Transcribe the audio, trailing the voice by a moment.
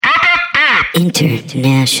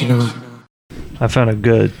International. I found a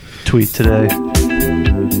good tweet today. I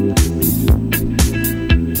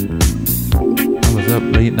was up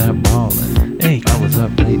late night balling. Hey, I was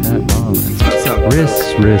up late night balling. What's up?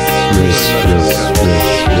 Wrist.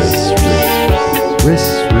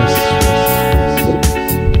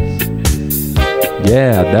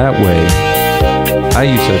 Yeah, that way. I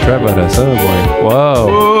used to trap by the subway. Whoa.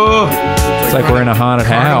 Oh, It's like we're in a haunted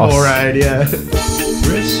house. All right, yeah.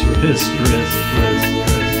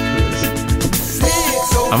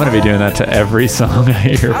 I'm going to be doing that to every song I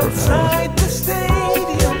hear from them.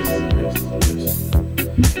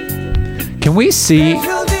 Can we see?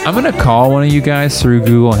 I'm going to call one of you guys through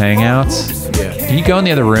Google Hangouts. Yeah. Can you go in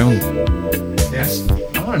the other room? Yes.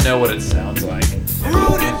 I want to know what it sounds like. Do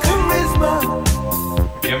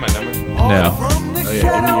you have my number? No. Oh yeah,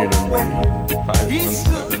 give me your number.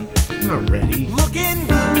 517. I'm not ready.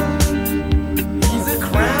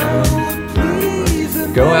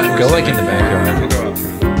 Go like in the backyard. Go up.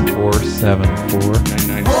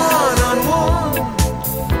 474.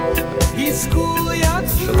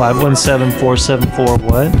 517-474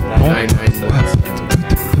 what?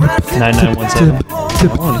 9917.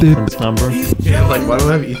 I want Ethan's number. Yeah, like why don't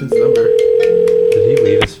I have Ethan's number? Did he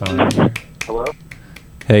leave his phone in here? Hello?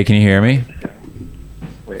 Hey, can you hear me?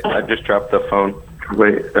 Wait, I just dropped the phone.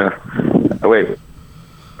 Wait.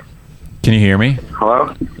 Can you hear me?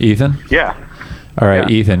 Hello? Ethan? Yeah. All right,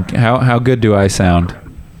 Yeah. Ethan. How good do I sound?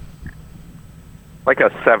 Like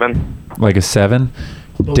a 7. Like a 7?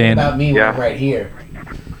 But Dan- what about me Yeah. right here?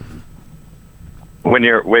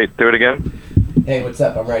 Wait, do it again? Hey, what's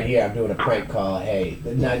up? I'm right here. I'm doing a prank call. Hey,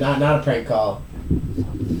 not a prank call.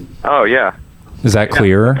 Oh, yeah. Is that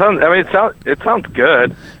clearer? It sounds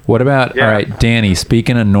good. What about, Yeah. all right, Danny, speak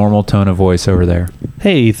in a normal tone of voice over there.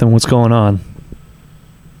 Hey, Ethan, what's going on?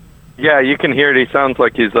 Yeah, you can hear it. He sounds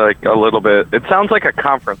like he's like a little bit. It sounds like a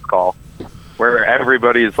conference call where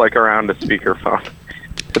everybody's like around a speakerphone.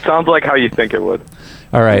 It sounds like how you think it would.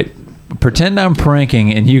 All right, pretend I'm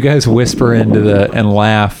pranking and you guys whisper into and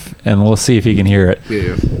laugh, and we'll see if he can hear it.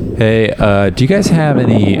 Yeah. Hey, do you guys have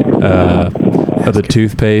any of the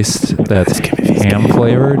toothpaste that's ham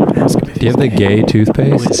flavored? Do you have the gay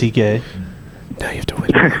toothpaste? Is he gay?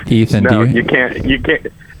 Ethan, No, do you can't. You can't.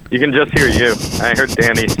 You can just hear you. I heard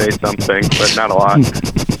Danny say something, but not a lot.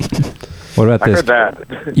 What about I this? heard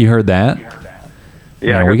that. You heard that?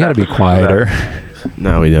 Yeah, I No, heard we got to that. be quieter.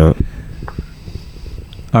 No, we don't.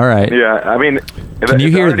 All right. Yeah, I mean, Can you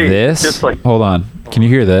it's hear already this? Just like, Hold on. Can you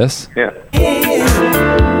hear this? yeah.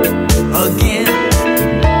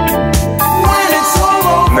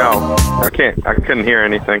 No, I can't. I couldn't hear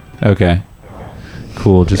anything. Okay.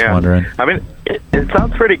 Cool. Just Yeah. wondering. I mean, it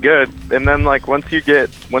sounds pretty good, and then like once you get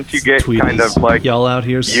Tweet kind is, of like y'all out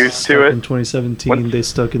here used stuck to it. in 2017. Once- They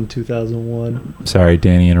stuck in 2001. Sorry,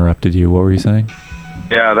 Danny interrupted you. What were you saying?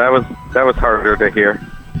 yeah, that was harder to hear.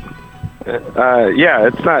 Yeah,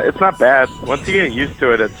 it's not bad. Once you get used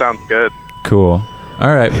to it, it sounds good. Cool.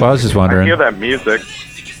 All right. Well, I was just I wondering. hear that music.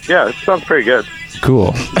 Yeah, it sounds pretty good.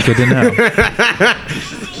 Cool. Good to know.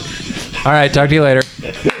 All right. Talk to you later.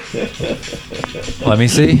 Let me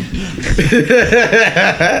see.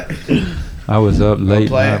 I was up late.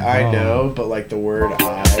 Play night I ball. know, but like the word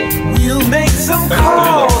I. We'll make some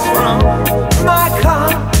calls from my car.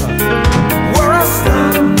 Where I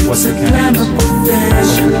stop. What's the flammable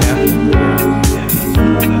fashion.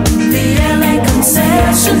 The LA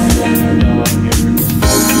concession.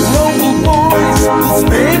 Local boys will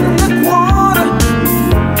spend the quarter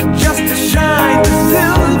just to shine the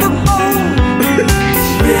silver bowl.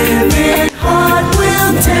 Every heart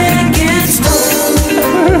will take its toll.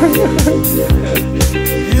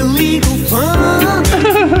 Illegal fun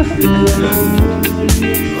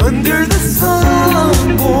under the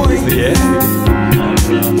sun, boys.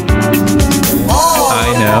 I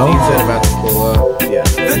know. He said about to pull up. Yeah.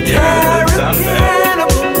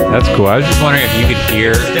 That's cool. I was just wondering if you could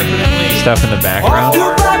hear stuff in the background.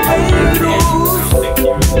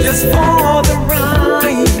 Just for the ride.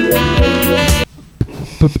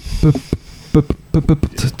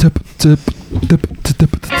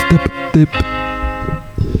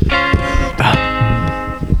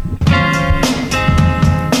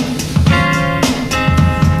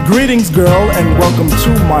 Greetings, girl, and welcome to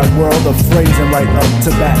my world of phrasing right up to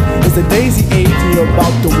bat. It's the daisy age, and you're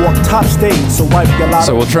about to walk top stage, so wipe your lot.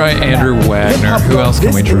 So we'll try Andrew Wagner. Who else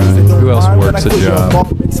can we try? Who else works a job?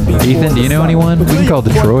 before Ethan, do you the know sun. anyone? But We can call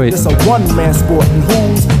clear your point, Detroit. It's a one-man sport, and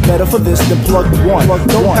who's better for this than plug one?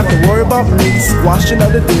 Don't have to worry about me squashing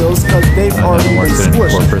other deals, cause they've already works been in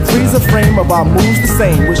squished. corporate Freeze a stuff. frame of our moves the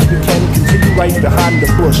same, which we can continue right behind the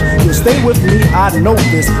bush. You'll stay with me, I know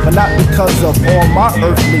this, but not because of all my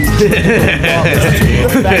earthly regardless to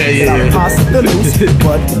the fact that I'm past the noose,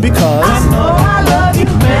 but because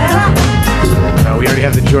We already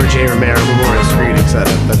have the George A. Romero Memorial screening set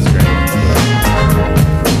up. That is great.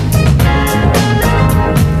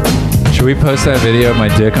 Should we post that video of my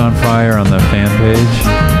dick on fire on the fan page?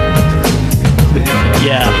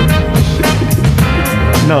 Yeah.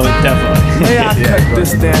 No, definitely. May I cut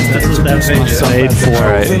this dance to That's what that introduce page is myself made as the for.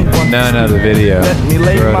 chosen one. No, the video. Let me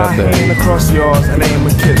lay Throw it my up there. hand across yours and aim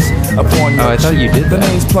a kiss upon your Oh, I thought you did The that.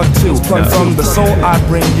 name's Plug 2. Plug from the soul I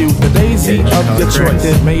bring you. The daisy of Detroit.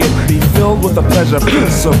 May it be filled with a pleasure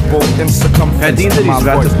principle in circumference Dean to said my he's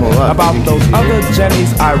about to voice. pull up. About those other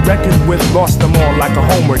Jennies I reckoned with, lost them all like a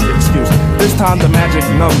homework excuse. This time the magic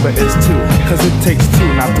number is 2, cause it takes 2,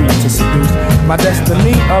 not 3 to seduce. My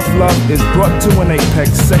destiny of love is brought to an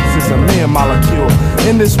apex. Sex is a mere molecule.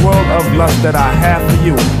 In this world of lust that I have for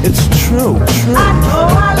you, it's true.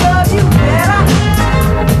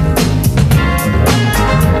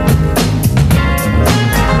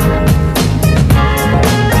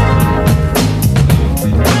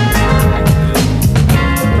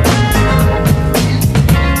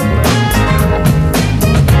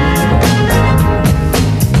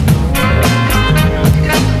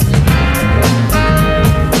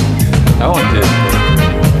 That one did.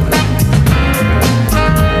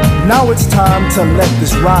 Now it's time to let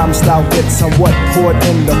this rhyme style get somewhat poured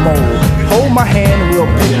in the mold. Hold my hand and we'll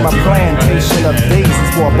pick my plantation of daisies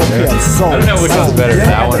for a bouquet of soul. I don't know which one's better, Then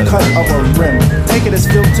that at one the or cut the of a rim. Take it as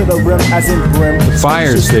filled to the rim as in brim.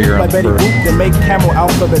 fire's bigger on Like Betty the Boop, then make camel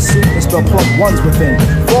alphabet soup and spell plug ones within.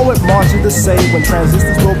 Forward march is the say when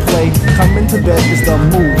transistors will play. Coming to bed is the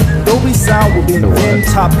move. Dolby sound will be in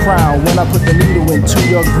top crown when I put the needle into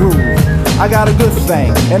your groove. I got a good thing,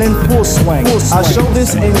 and in full swing. I show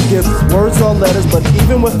this in gifts, words or letters, but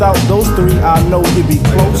even without those 3, I know you'd be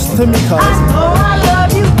close to me, cause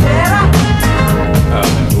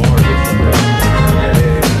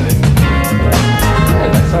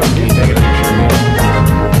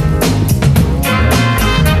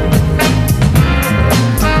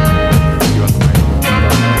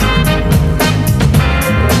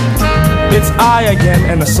it's I again,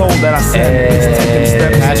 and the soul that I send is taking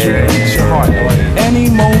steps to reach your heart. Any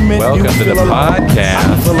moment Welcome you to feel the alone, podcast. I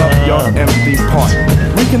can fill up your empty part.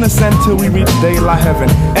 We can ascend till we reach daylight heaven,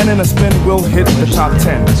 and in a spin we'll hit the top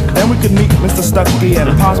 10. Then we could meet Mr. Stucky and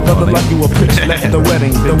Pop's brother Lucky will pitch left the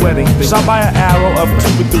wedding. Shot by an arrow of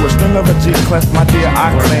Cupid through a string of a G clef. My dear,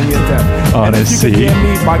 I claim your death. And if you could hear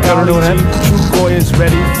me, by golly G, true boy is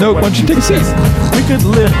ready. No, why don't you take a seat? We could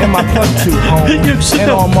live in my plug 2 home,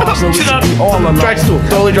 and on Mars where we could be all alone. Dry stool.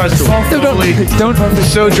 Totally dry stool. Don't.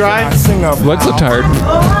 So dry. Legs look tired.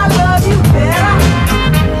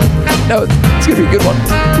 No, it's gonna be a good one.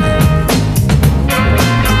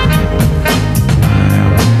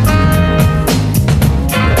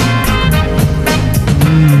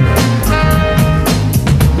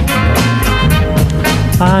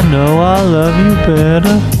 I know I love you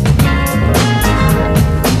better.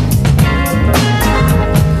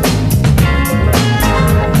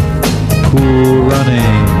 Cool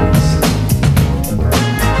Runnings.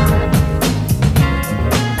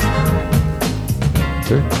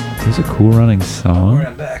 There's a Cool Runnings song.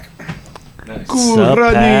 I'm back. What's up,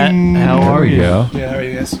 Pat? How There are we you? go. Yeah, how are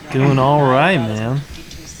you guys? Doing all right, man.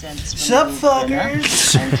 Sup,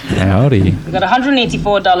 fuckers? Howdy. We got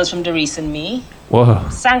 $184 from Doris and me. Whoa.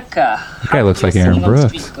 Sanka. That guy looks like Aaron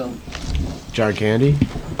Brooks. John Candy?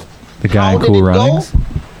 The guy in Cool Runnings?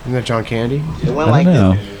 Isn't that John Candy? I don't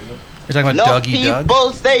know. You're talking about Dougie Doug?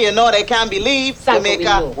 People say, you know, they can't believe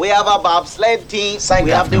Jamaica. We have a bobsled team. We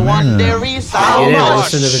have the one there is. You didn't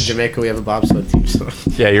listen to the Jamaica We Have a Bobsled Team song.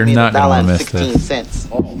 Yeah, you're not going to want to miss this. $1.16.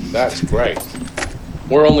 Oh, that's great.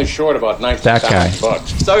 We're only short about That guy.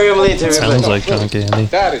 $19,000. Sorry I'm late, everybody. Sounds like John Candy.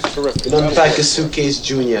 That is terrific. You don't pack a suitcase,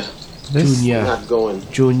 Junior. This, Junior. Not going.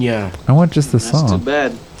 Junior. I want just the That's too song.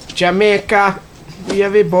 bad. Jamaica, we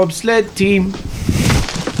have a bobsled team.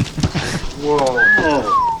 Whoa.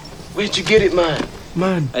 Oh. Where'd you get it, man?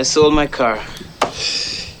 Man. I sold my car.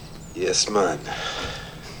 Yes, man.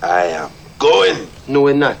 I am going. No,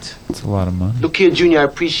 we're not. It's a lot of money. Look here, Junior, I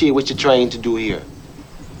appreciate what you're trying to do here.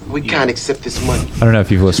 We can't accept this money. I don't know if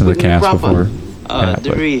you've listened to the cast before. Yeah, but-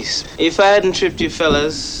 Doris, if I hadn't tripped you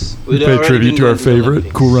fellas, we'd Pay already tribute been to our going the favorite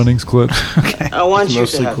Olympics. Cool Runnings clips. I want you to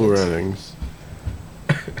Mostly have Cool it. Runnings.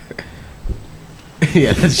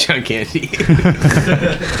 Yeah, that's John Candy.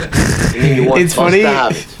 It's funny.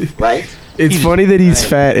 Right? It's funny that he's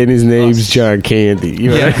fat and his name's John Candy.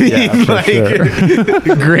 You know what I mean? for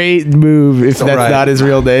Like, great move if that's not his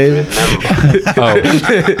real name.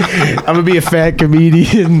 I'm gonna be a fat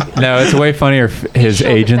comedian. No, it's way funnier if his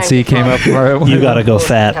agency came up for it. You gotta go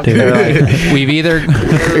fat, dude. We've either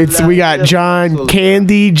We got John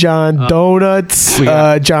Candy, John Donuts,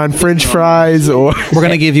 John French Fries, or We're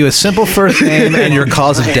gonna give you a simple first name and your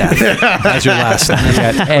cause of death as your last name. we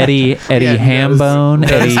got Eddie Hambone,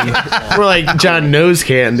 Eddie. we're like John Nose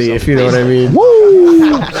Candy, if you know what I mean.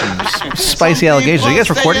 Spicy allegations. Are you guys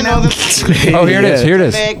recording now? Oh, here it is. Here it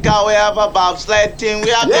is. Jamaica, we have a bobsled team. We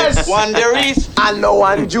have the Wanderers. I know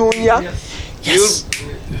one Junior. Yes.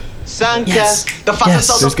 Sanchez. The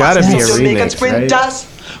fastest of There's the gotta be a fastest Jamaican remix, right? sprinters.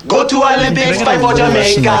 Go to Olympics, fight for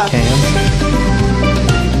Jamaica.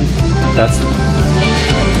 That's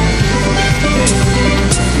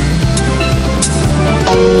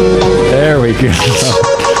there we go.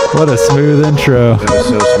 What a smooth intro. That was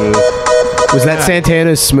so smooth. Was that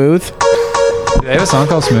Santana's Smooth? Do they have a song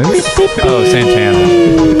called Smooth? Oh, Santana.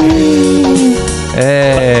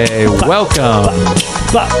 Hey, welcome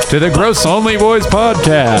to the Gross Only Boys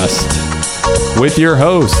podcast with your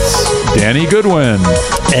hosts, Danny Goodwin.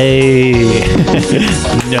 Hey.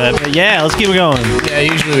 Yeah, let's keep it going. Yeah,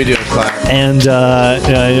 usually we do a clap. And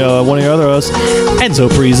one of your other hosts, Enzo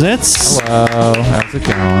Priesnitz. Hello, how's it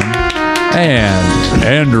going? And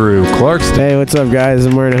Andrew Clarkston. Hey, what's up, guys?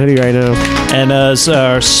 I'm wearing a hoodie right now. And as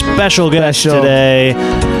our special guest today,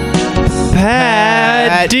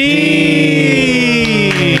 Pat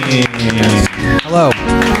D. Hello.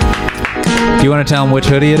 Do you want to tell them which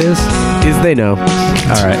hoodie it is? They know.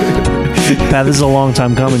 All right. Pat, this is a long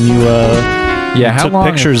time coming. You how took long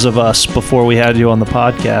pictures of us before we had you on the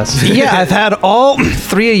podcast. Yeah, I've had all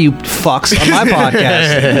three of you fucks on my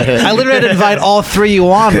podcast. I literally had to invite all three of you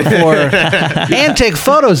on before and take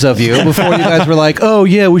photos of you before you guys were like, oh,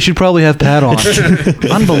 yeah, we should probably have Pat on.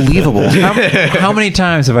 Unbelievable. How many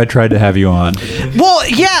times have I tried to have you on? Well,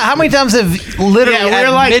 yeah, how many times have literally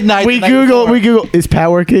at midnight we Google, is Pat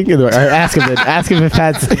working? Or ask him if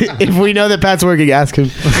Pat's, if we know that Pat's working, ask him.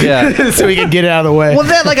 Yeah. So we can get it out of the way. Well,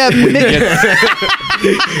 then, like a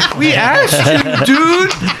we asked you,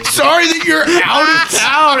 dude. Sorry that you're out of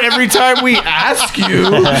town every time we ask you.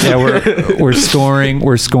 Yeah, we're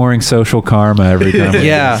scoring social karma every time.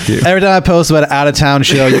 Yeah. Every time I post about an out of town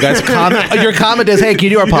show, you guys comment. Your comment is, "Hey, can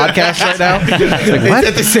you do our podcast right now?" It's like, what?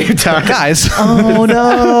 At the same time, guys. Oh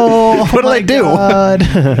no! What did I do?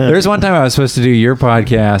 There's one time I was supposed to do your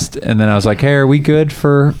podcast, and then I was like, "Hey, are we good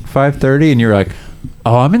for 5:30?" And you're like,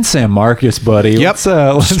 "Oh, I'm in San Marcos, buddy." Yep.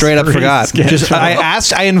 Let's Straight up forgot. Just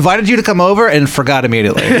I invited you to come over and forgot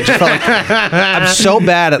immediately. It just felt like I'm so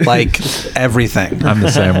bad at like everything. I'm the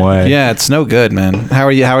same way. Yeah, it's no good, man. How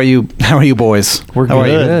are you boys? We're How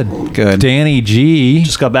good. Are you? Good. Danny G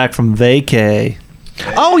just got back from vacay.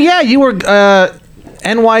 Oh yeah, you were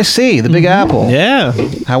NYC, the Big Apple. Yeah.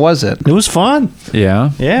 How was it? It was fun.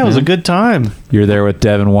 Yeah. Yeah, it was a good time. You're there with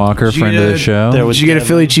Devin Walker, friend of the show. There was Did you get a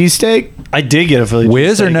Philly cheesesteak? I did get a Philly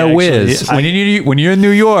Whiz cheesesteak, or no whiz? actually. When you're in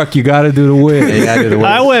New York, you got to do the whiz. You gotta do the whiz.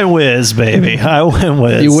 I went whiz, baby. I went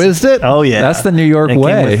whiz. You whizzed it? Oh yeah, That's the New York It came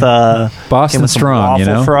way. with, Boston came with some strong, waffle you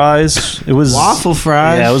know? fries. It was Waffle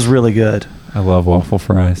fries? Yeah, it was really good. I love waffle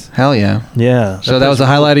fries. Hell yeah. Yeah. So that was the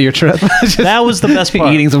highlight of your trip? That was the best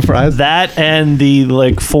part. Eating some fries? That and the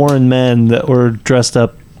like foreign men that were dressed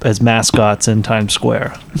up as mascots in Times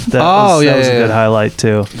Square. That was a good highlight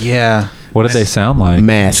too. Yeah. What did they sound like?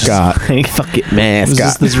 Mascot. Fuck it, It was mascot.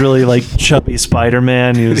 just this really like chubby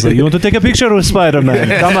Spider-Man. He was like, "You want to take a picture with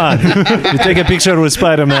Spider-Man? Come on, you take a picture with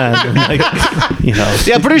Spider-Man." And, like, you know.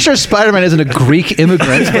 Yeah, I'm pretty sure Spider-Man isn't a Greek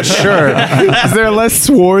immigrant, but sure. Is there a less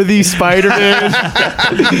swarthy Spider-Man?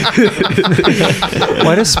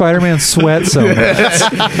 Why does Spider-Man sweat so much?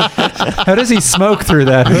 How does he smoke through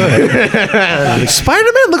that hood?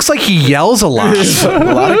 Spider-Man looks like he yells a lot.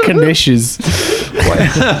 A lot of conditions.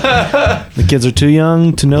 The kids are too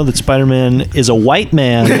young to know that Spider-Man is a white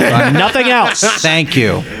man, nothing else. Thank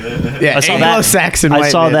you. Yeah, I saw Anglo-Saxon that. white I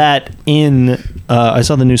saw man. that in. I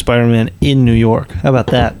saw the new Spider-Man in New York. How about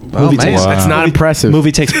that? Oh, man. That's not impressive.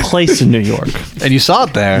 Movie takes place in New York. And you saw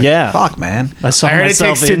it there? Yeah. Fuck, man. I saw I heard,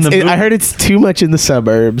 myself in the movie. I heard it's too much in the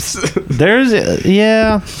suburbs. There's,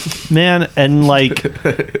 yeah, man, and like,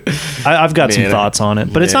 I've got some Man. thoughts on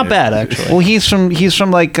it, but it's not bad actually. Well, he's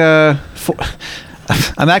from like,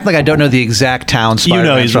 I'm acting like I don't know the exact town Spider-Man's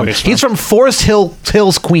know he's from. where he's from. He's from Forest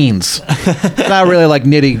Hills, Queens. Not really like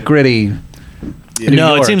nitty gritty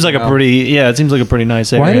No, it seems like a pretty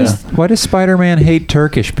nice area. Why does Spider-Man hate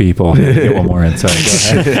Turkish people? Get one more insight.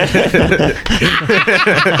 Go ahead.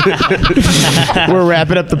 We're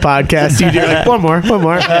wrapping up the podcast. You're like, one more.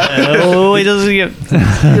 He doesn't get.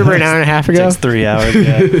 Over an hour and a half ago. It takes 3 hours.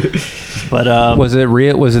 Yeah. But was it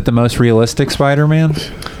real? Was it the most realistic Spider-Man?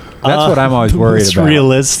 That's what I'm always worried it's about.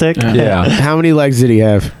 Realistic. Yeah. How many legs did he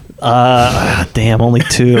have? Damn, only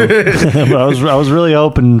 2. But I was really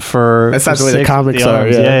hoping for. That's not the way the 6 comics with are.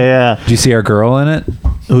 arms. Yeah. Did you see our girl in it?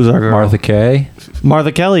 Who's our girl? Martha Kay.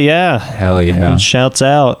 Martha Kelly, yeah. Hell yeah. And shouts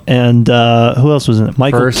out. And who else was in it?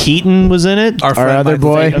 Michael Keaton was in it. Our other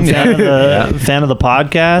boy. Fan of the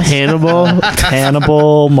podcast.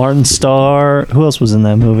 Hannibal. Martin Starr. Who else was in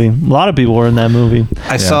that movie? A lot of people were in that movie.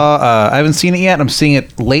 I haven't seen it yet. I'm seeing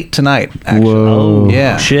it late tonight, actually. Whoa.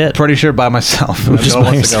 Yeah. Shit. Pretty sure by myself. Just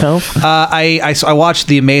by yourself? I watched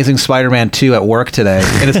The Amazing Spider-Man 2 at work today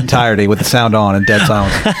in its entirety with the sound on and dead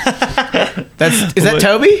silence. Is that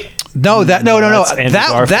Toby? No. That's Andrew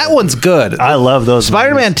Garfield. That one's good. I love those.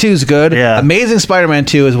 Spider-Man 2 is good. Yeah. Amazing Spider-Man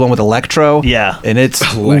 2 is one with Electro. Yeah. And it's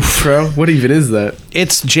Electro? What even is that?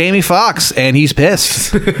 It's Jamie Foxx, and he's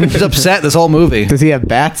pissed. He's upset this whole movie. Does he have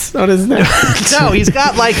bats on his neck? No, he's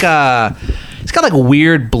got like a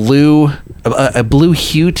weird blue, a blue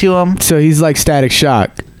hue to him. So he's like Static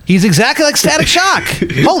Shock. He's exactly like Static Shock.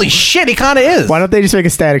 Holy shit, he kind of is. Why don't they just make a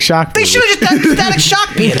Static Shock movie? They should have just done Static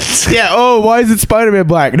Shock being it. Yeah, why is it Spider-Man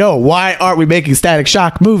black? No, why aren't we making Static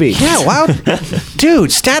Shock movie? Yeah, wow.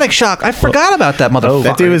 Dude, Static Shock. I forgot about that motherfucker.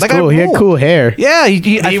 That dude was cool. He had cool hair. Yeah.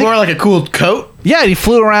 He wore like a cool coat? Yeah, he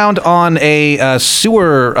flew around on a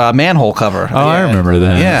sewer manhole cover. Oh, I remember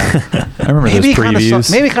that. Yeah. I remember those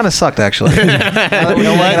previews. Maybe it kind of sucked, actually. You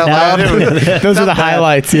know what? Those are the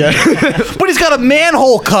highlights, yeah. But he's got a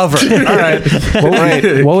manhole cover. All right.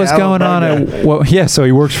 What was going on? So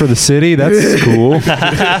he works for the city. That's cool.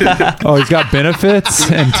 Oh, he's got benefits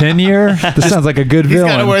and tenure. This sounds like a good villain.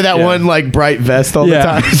 He's got to wear that one like bright vest all the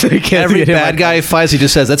time. So he can't Every bad guy he fights, he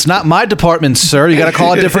just says, "That's not my department, sir. You got to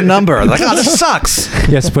call a different number." Like, oh, this sucks.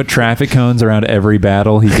 He has to put traffic cones around every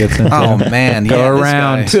battle he gets into. Oh man, Go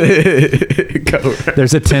around.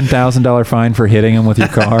 There's a $10,000 fine for hitting him with your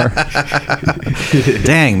car.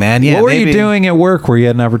 Dang, man. Yeah. What were you doing at work where you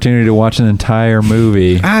had an opportunity to watch an entire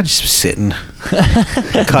movie? Just sitting,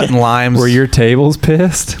 cutting limes. Were your tables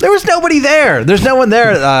pissed? There was nobody there. There's no one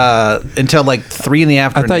there until like 3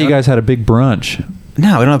 p.m. I thought you guys had a big brunch.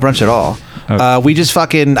 No, we don't have brunch at all. Okay. We just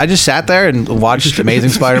I just sat there and watched Amazing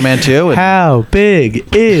Spider-Man 2. And how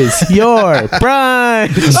big is your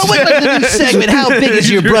brunch? Oh, wait, the new segment. How big is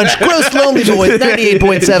your brunch? Gross Lonely Boys,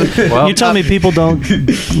 98.7. Well, you tell me people don't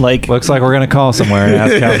like. Looks like we're gonna call somewhere and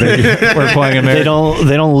ask how big we're playing a They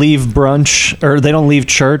don't leave brunch or they don't leave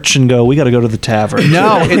church and go. We got to go to the tavern.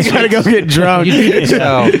 No, it's gotta go get drunk.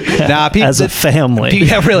 People, as a family.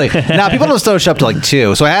 Yeah, really. People don't show up till like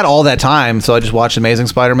 2. So I had all that time. So I just watched Amazing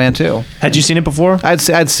Spider-Man 2. Had you seen it before?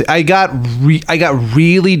 I got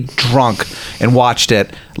really drunk and watched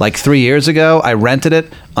it like 3 years ago. I rented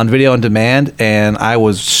it on video on demand, and I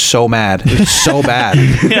was so mad. It was so bad.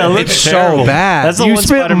 Yeah, it it's terrible. So bad. That's the you one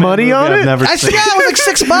spent Spider-Man money on movie it? I've never Yeah, seen. it was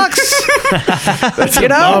like $6. That's you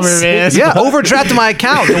know, bummer, man. yeah, overdrafted my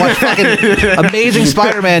account to watch fucking Amazing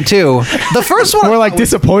Spider-Man 2. The first one, more like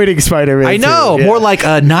disappointing Spider-Man. I know, more like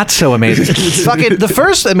not so amazing. Fucking the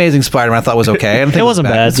first Amazing Spider-Man I thought was okay. I don't think It wasn't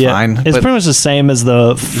bad. It's Yeah, fine. it's pretty much the same as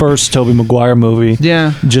the first Tobey Maguire movie.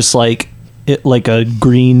 Yeah, just like a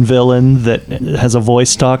green villain that has a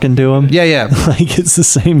voice talking to him. Yeah. Like it's the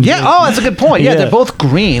same. Yeah. thing. Oh, that's a good point. Yeah, Yeah. they're both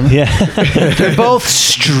green. Yeah. They're both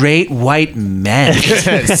straight white men.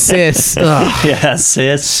 Sis. Yeah,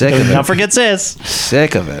 sis. Sick of it. Don't forget sis.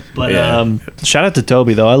 Sick of it. But shout out to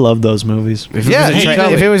Toby though. I love those movies. If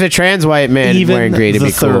it was a trans white man Even wearing green, it'd the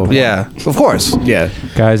be third cool. one. Yeah, of course. Yeah.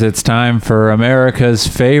 Guys, it's time for America's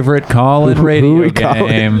favorite call-in radio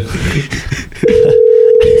game.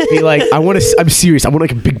 Be like, I'm serious. I want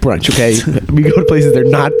like a big brunch, okay? We go to places they're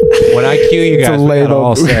not. When I cue you guys, we gotta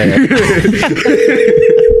all say it.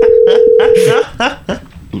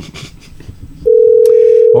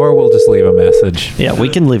 Or we'll just leave a message. Yeah, we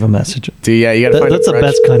can leave a message. Dude, yeah, you gotta find that's a the brunch.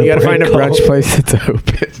 best kind of You gotta find a prank brunch call. place that's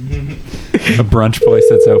open. A brunch place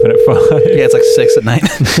that's open at 5. Yeah, it's like 6 at night.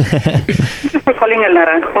 Thank you for calling El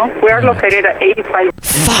Naranjo. We are located at 85.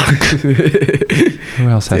 Who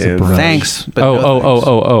else has a brunch? Thanks. But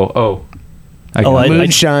Oh.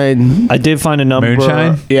 Moonshine. I did find a number.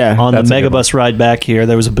 Moonshine? Yeah. On That's the a good megabus ride back here,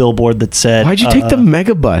 there was a billboard that said, Why'd you take the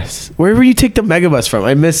megabus? Wherever you take the megabus from?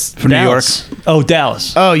 I missed From New York. Dallas. Oh,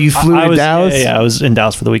 Dallas. Oh, you flew I to was, Dallas? Yeah, I was in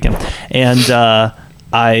Dallas for the weekend. And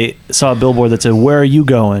I saw a billboard that said, "Where are you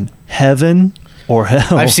going? Heaven or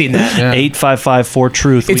hell. I've seen that.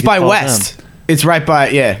 855-4-TRUTH. It's by West. It's right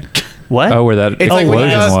by What? Oh, where that It's like when you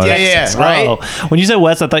explosion go- was. yeah, right? Oh, when you said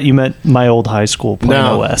West, I thought you meant my old high school,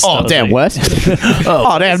 Plano West. I Oh, was damn, like, West.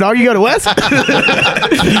 Oh, damn, dog, you go to West?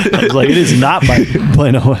 I was like, it is not by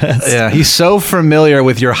Plano West. Yeah, he's so familiar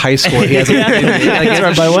with your high school. He has a, It's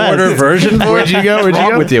right by shorter West. version. Where'd you go? Where'd you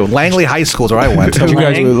Wrong go? with you? Langley High School is where I went. You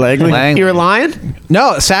guys were Langley? Langley. You were Lion?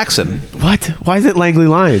 No, Saxon. What? Why is it Langley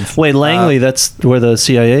Lions? Wait, Langley, that's where the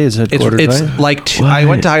CIA is It's, headquartered, it's right? like I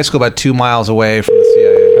went to high school about 2 miles away from the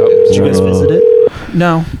CIA. Did you guys visit it?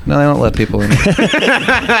 No, they don't let people in. They You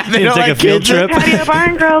don't take a like field kids. trip? Patio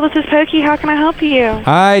Barn Girl, this is Pokey. How can I help you?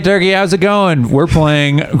 Hi, Turkey. How's it going? We're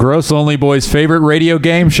playing Gross Lonely Boy's favorite radio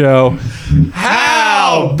game show.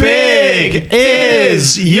 How big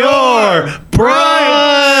is your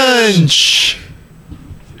brunch?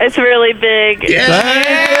 It's really big.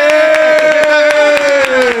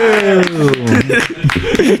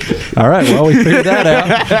 All right. Well, we figured that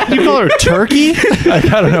out. You call her Turkey? I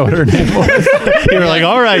don't know what her name was. You were like,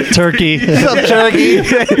 all right, Turkey. What's up, Turkey? You're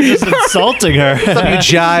just insulting her. What's up, you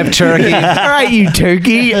jive turkey? All right, you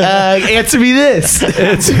turkey. Answer me this.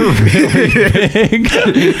 It's really big.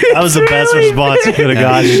 That was the best response you could have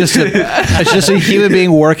gotten. It's just a human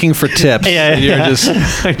being working for tips. Yeah, You're yeah.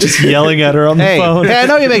 just yelling at her on the phone. Hey, I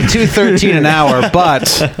know you make $2.13 an hour,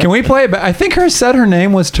 but Can we play it? I think her said her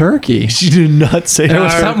name was Turkey. She did not say There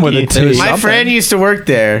was something with a T. My friend used to work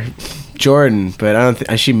there, Jordan, but I don't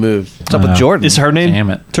think she moved. what's up with Jordan? Is her name Damn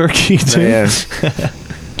it. Turkey too? Yeah.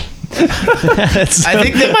 I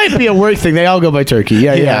think that might be a work thing. They all go by Turkey.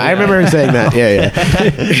 Yeah. I remember her saying that. Yeah.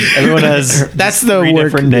 Everyone has That's the three work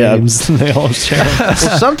different names. They all share. Well,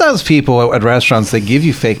 sometimes people at restaurants, they give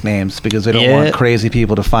you fake names because they don't Yeah. want crazy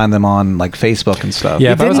people to find them on like Facebook and stuff.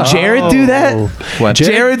 Yeah, if I was Didn't a- Jared do that? What?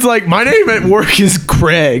 Jared's like, my name at work is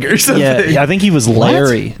Craig or something. Yeah, I think he was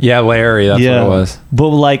Larry. Yeah, Larry. That's what it was. But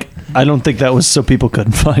like, I don't think that was so people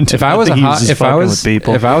couldn't find him. If I was a think he hot, just if I fucking was, with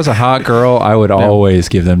people. if I was a hot girl, I would always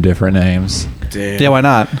give them different names. Yeah, why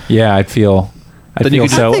not? Yeah, I'd feel Then you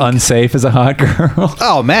could- so I think- unsafe as a hot girl.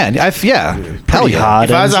 Oh man, hell yeah. hot.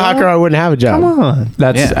 If I was a hot girl, I wouldn't have a job. Come on.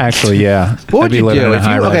 That's Yeah. actually yeah. What would I'd be you living do in a if you?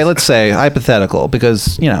 high-rise. Okay, let's say hypothetical,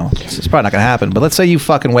 because it's probably not gonna happen. But let's say you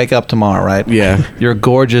fucking wake up tomorrow, right? Yeah. You're a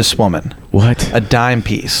gorgeous woman, What? a dime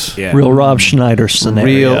piece. Yeah. Real Rob Schneider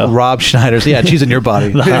scenario. Real Rob Schneider's. Yeah, she's in your body.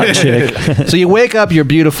 The hot chick. So you wake up, you're a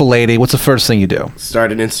beautiful lady. What's the first thing you do?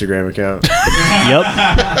 Start an Instagram account. Yep.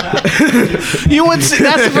 You would.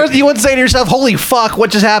 That's the first. You wouldn't say to yourself, "Holy fuck,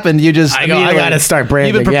 what just happened?" You just. I immediately- gotta start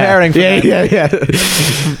branding. You've been preparing for that. Yeah.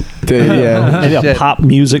 Dude, yeah. Maybe a Shit. pop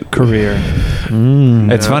music career.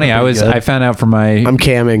 It's funny. I found out from my. I'm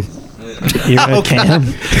camming. You're gonna cam?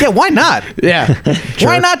 Yeah, why not? Yeah.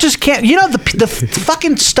 Why not just can't? You know the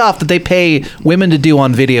fucking stuff that they pay women to do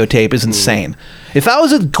on videotape is insane. If I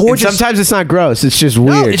was a And gorgeous, sometimes it's not gross. It's just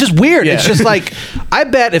weird. no, it's just weird. Yeah. It's just like I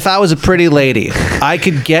bet if I was a pretty lady, I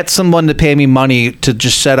could get someone to pay me money to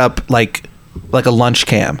just set up like a lunch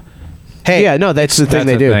cam. Hey, Yeah, no, that's the thing That's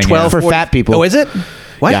they the do. thing, 12 yeah. for fat people. Oh, is it?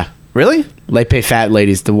 What? Yeah. Really? They pay fat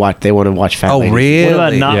ladies to watch. They want to watch fat Oh, ladies. really? What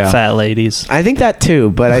about not Yeah. fat ladies? I think that too,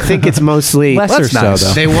 but I think it's mostly Lesser That's so, nice.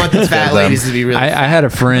 though. they want the fat ladies to be really. I had a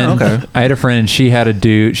friend. Okay. I had a friend. And she had a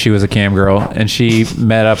dude. She was a cam girl, and she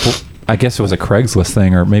met up. I guess it was a Craigslist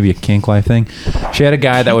thing or maybe a Kink Life thing. She had a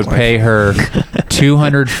guy that would pay her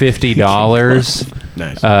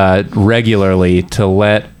 $250 regularly to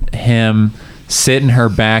let him sit in her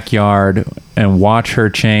backyard and watch her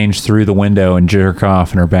change through the window and jerk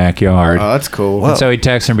off in her backyard. Oh, that's cool. And so he'd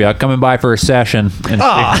text her and be like, "Coming by for a session," and,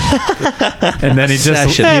 and then he'd just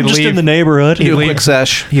Session. he'd Just leave, in the neighborhood. he'd Do a leave, quick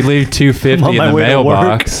sesh. he'd leave $250 On in my the way to work.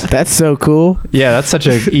 mailbox. That's so cool. Yeah, that's such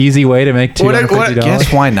an easy way to make $250.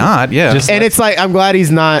 Guess why not? Yeah. Just- And it's like, I'm glad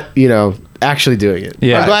he's not, actually doing it.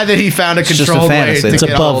 Yeah. I'm glad that he found a It's just a controlled way fantasy. to It's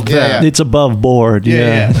get above hold. Yeah. It's above board.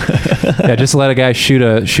 Yeah. Yeah, just let a guy shoot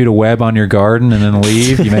a web on your garden and then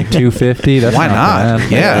leave. You make $250. That's Why not?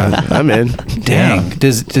 bad. Yeah. I'm in. Dang.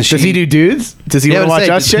 Does she? Does he do dudes? Does he Yeah, want to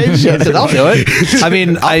watch us change? I'll do it. I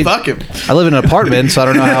mean, I fuck him. I live in an apartment, so I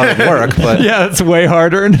don't know how it would work, but Yeah, it's way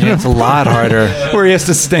harder. it's a lot harder. Where he has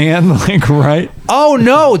to stand like right. Oh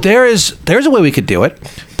no, there's a way we could do it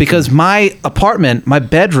because my apartment, my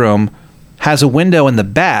bedroom, has a window in the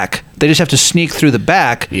back. They just have to sneak through the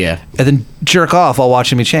back, Yeah. and then jerk off while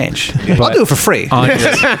watching me change. I'll do it for free. On your,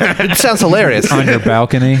 It sounds hilarious. on your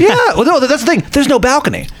balcony. Yeah, well, no, that's the thing. There's no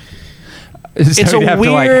balcony. So It's a you'd have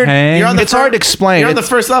to, like, weird. hang? You're on the It's hard to explain. You're on the It's-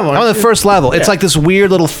 first level, I'm on aren't the you? first level. It's Yeah. like this weird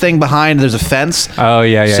little thing behind. There's a fence. Oh,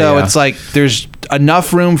 yeah. So yeah. it's like there's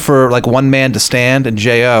enough room for like one man to stand and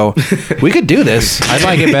Jo. We could do this. I'd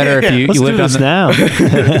like it better if you Let's lived do on this the now.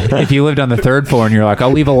 if you lived on the 3rd floor and you're like,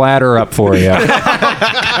 I'll leave a ladder up for you.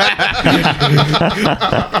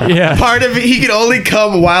 Yeah. Part of it, he can only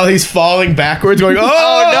come while he's falling backwards, going, oh,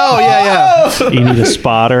 no, yeah. You need a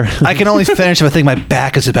spotter. I can only finish if I think my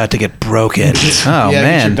back is about to get broken. Oh, yeah, get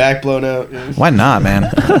man. your back blown out. Yeah. Why not, man?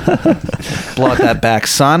 Blow out that back,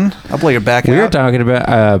 son. I'll blow your back We were out. talking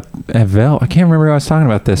about Vel. I can't remember who I was talking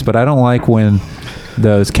about this, but I don't like when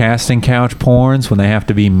those casting couch porns when they have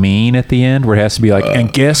to be mean at the end, where it has to be like,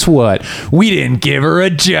 and guess what? We didn't give her a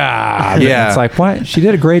job. Yeah. And it's like, what? She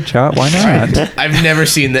did a great job. Why not? I've never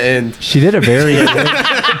seen the end. She did a very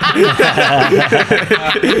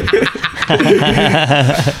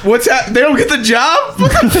What's that? They don't get the job?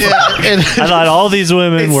 I thought all these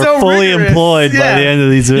women It's were so fully rigorous. employed by the end of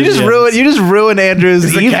these videos. You just ruin Andrew's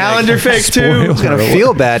Is the evening. calendar fake too? He's gonna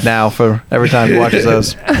feel bad now for every time he watches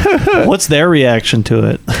those. What's their reaction to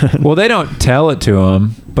it? Well, they don't tell it to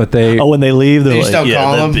him, but they. Oh, when they leave, they're They like, just don't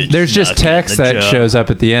call that them? bitch There's is just not getting text the that job. shows up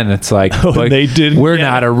at the end. It's like, Oh, they didn't we're get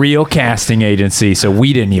not it. a real casting agency, so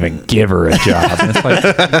we didn't even give her a job. And it's like,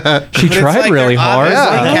 she But it's tried like really they're hard.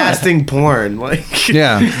 obviously casting porn. Like,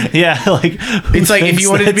 Yeah. Yeah, like it's like if thinks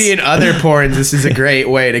you wanted to be in that's- other porns, this is a great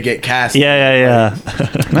way to get cast. Yeah.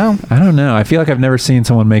 No. I don't know. I feel like I've never seen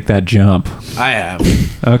someone make that jump. I have.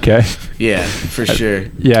 Okay. Yeah, for sure.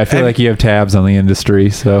 Yeah, I feel like you have tabs on the industry.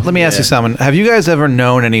 So Let me ask you something. Have you guys ever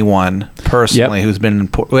known anyone personally who's been?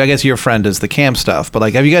 Well, I guess your friend is the cam stuff, but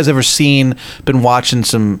like, have you guys ever been watching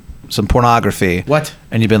some pornography? What?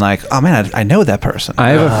 And you've been like, oh man, I know that person. I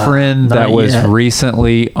have a friend that not was yet.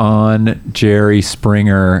 recently on Jerry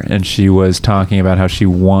Springer, and she was talking about how she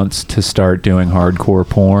wants to start doing hardcore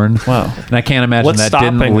porn. Wow. And I can't imagine What's that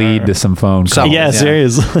didn't stopping lead her? to some phone calls. So- Yeah,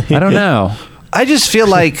 seriously. I don't know. I just feel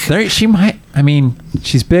like She might. I mean,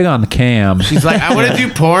 she's big on the cam. She's like, I want to do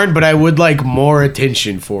porn, but I would like more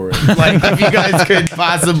attention for it. Like, if you guys could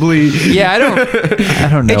possibly. Yeah, I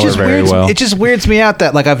don't know her very well. It just weirds me out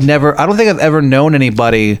that like I don't think I've ever known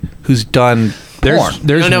anybody who's done porn.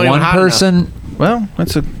 There's You don't know one anyone hot person. Well,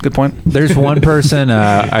 that's a good point. There's one person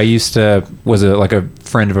I used to was like a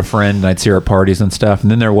friend of a friend, and I'd see her at parties and stuff. And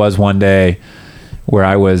then there was one day where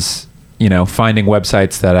I was, finding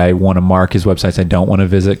websites that I want to mark as websites I don't want to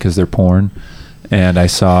visit because they're porn. And I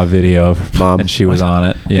saw a video of Mom. and she was on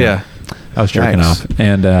it. Yeah. I was jerking Nice. off,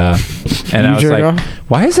 and I was jerk like, off?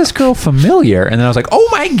 "Why is this girl familiar?" And then I was like, "Oh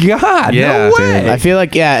my god, Yeah, no way!" I feel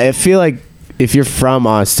like if you're from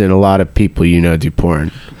Austin, a lot of people do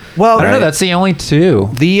porn. Well, I don't know. That's the only two.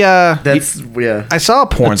 I saw a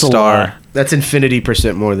porn That's a star. lot. That's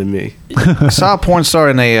infinity% more than me. I saw a porn star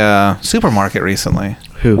in a supermarket recently.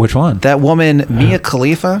 Who? Which one? That woman, Mia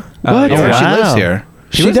Khalifa. What? Yeah, she Wow. lives here.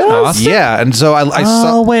 She lives in Austin? Yeah, and so I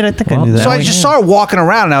saw. Oh wait, I think I knew that. So I just saw her walking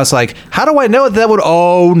around, and I was like, "How do I know that would?"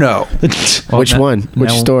 Oh no! Which one?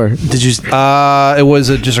 Which store? Did you? It was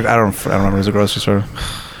just I don't remember. It was a grocery store,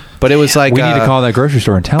 but it was like We need to call that grocery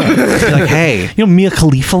store and tell them. like, hey, Mia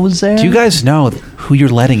Khalifa was there. do you guys know who you're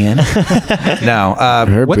letting in? No.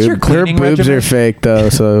 What's your her cleaning boobs regimen? are fake though,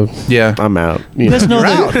 so Yeah. I'm out. You guys know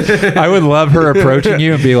that? I would love her approaching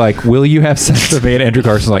you and be like, "Will you have sex with me?" And Andrew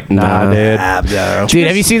Carson's like, "Nah, dude." Dude,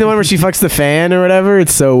 have you seen the one where she fucks the fan or whatever?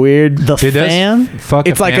 It's so weird. The Dude, that's- fan? Fuck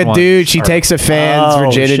It's like fan a dude. She takes a fan's Oh,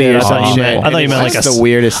 virginity shit. or I thought some you shit. meant- I thought you meant like It's the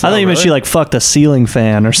weirdest. I thought you meant really? she like fucked a ceiling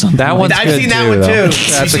fan or something. That one's I've good seen that too, one though. too. That's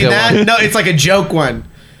You a seen good that? one. No, it's like a joke one.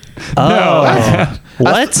 Oh,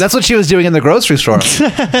 what? That's what she was doing in the grocery store.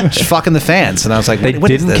 She's fucking the fans, and I was like, They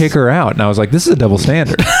what is didn't this? kick her out, and I was like, "This is a double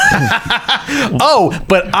standard." Oh,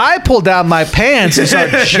 but I pulled down my pants and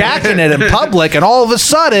started jacking it in public, and all of a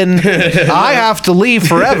sudden, I have to leave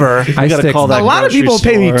forever. I gotta stick- call that A lot of grocery people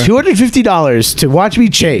pay me store. $250 to watch me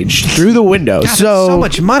change through the window. God, that's so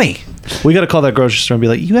much money. We got to call that grocery store and be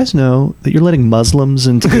like, "You guys know that you're letting Muslims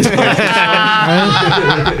into this grocery store,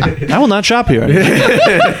 right? I will not shop here."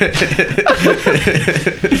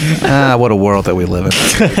 What a world that we live in.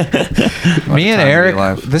 Me and time to be Eric,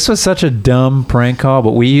 alive. this was such a dumb prank call,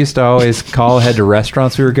 but we used to always call ahead to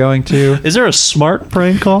restaurants we were going to. Is there a smart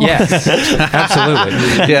prank call? Yes,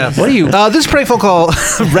 absolutely. Yeah. What are you? This prank phone call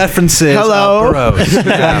references Hello. bros.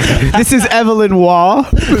 Yeah. This is Evelyn Wall.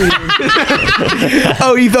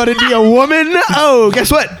 Oh, you thought it'd be a a woman? Oh,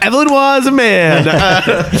 guess what? Evelyn was a man.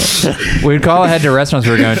 We'd call ahead to restaurants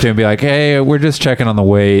we were going to and be like, hey, we're just checking on the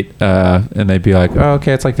wait. And they'd be like, oh,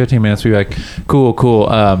 okay, it's like 15 minutes. We'd be like, cool.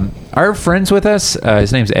 Our friend's with us.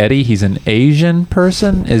 His name's Eddie. He's an Asian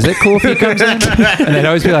person. Is it cool if he comes in? And they'd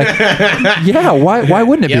always be like, yeah, why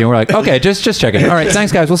wouldn't it be? And we're like, okay, just checking. All right,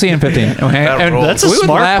 thanks, guys. We'll see you in 15. And That's a we would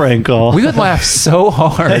smart prank call. We would laugh so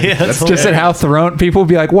hard just at how thrown people would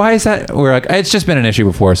be like, why is that? We're like, it's just been an issue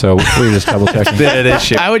before, so we were just double checking. Been an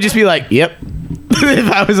issue. I would just be like, yep.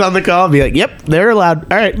 If I was on the call, I'd be like, yep, they're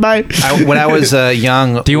allowed. All right, bye. When I was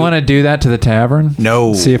young... Do you want to do that to the tavern?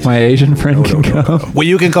 No. See if my Asian friend can come? Well,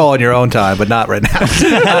 you can call on your own time, but not right now.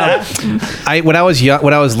 When I was young,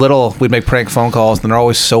 when I was little, we'd make prank phone calls, and they're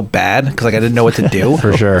always so bad because I didn't know what to do.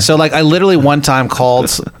 For sure. So I literally one time called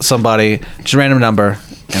somebody, just a random number,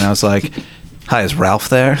 and I was like, "Hi, is Ralph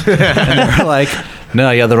there?" And they were like,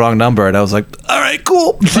 "No, you have the wrong number." And I was like, "All right,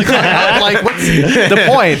 cool." What's the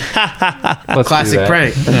point? Classic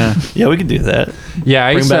prank. Yeah, we can do that. Yeah,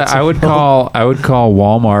 I would call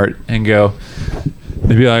Walmart and go.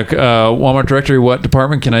 They'd be like, Walmart directory, what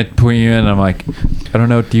department can I put you in? I'm like, I don't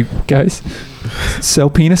know. Do you guys sell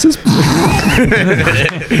penises?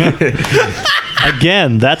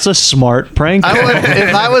 Again, that's a smart prank.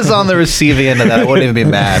 If I was on the receiving end of that, I wouldn't even be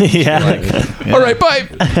mad. All right, bye.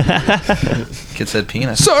 Kid said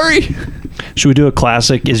penis. Sorry. Should we do a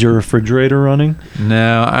classic? Is your refrigerator running?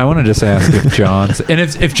 No, I want to just ask if John's. And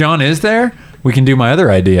if John is there, we can do my other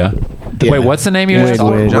idea. Yeah. Wait, what's the name you guys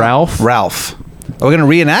called? Ralph? Ralph. Oh, we're going to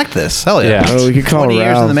reenact this. Hell yeah. Oh, we could call 20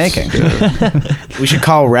 years in the Ralph's. making. We should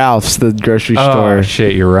call Ralph's, the grocery Oh, store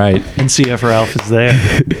shit, you're right. And see if Ralph is there.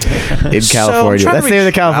 in California. trying to That's the name of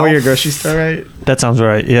the California Ralph. grocery store, right? That sounds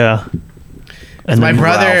right. Yeah. And My then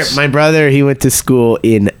brother, Ralph's. he went to school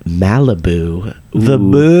in Malibu. The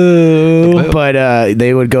Ooh. Boo. But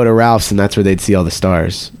they would go to Ralph's, and that's where they'd see all the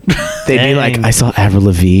stars. They'd be like, Dang. I saw Avril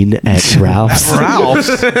Lavigne at Ralph's. Ralph's?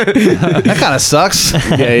 That kind of sucks.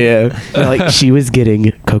 Yeah. They're like, she was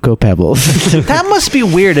getting Cocoa Pebbles. That must be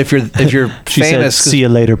weird if you're She famous. said, see you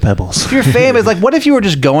later, Pebbles. If you're famous, like, what if you were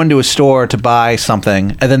just going to a store to buy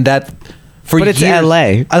something, and then that... But it's years,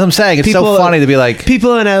 LA. As I'm saying, it's so funny to be like...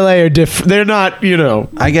 People in LA are different. They're not,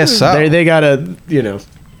 I guess so. They gotta,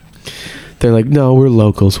 They're like, no, we're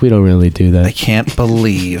locals. We don't really do that. I can't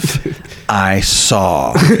believe I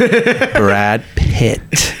saw Brad Pitt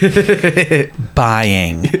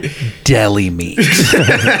buying deli meat. He's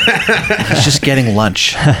just getting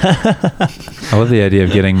lunch. I love the idea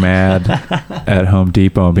of getting mad at Home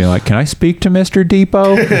Depot and being like, can I speak to Mr.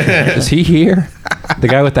 Depot? Is he here? The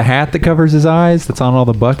guy with the hat that covers his eyes that's on all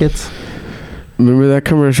the buckets? Remember that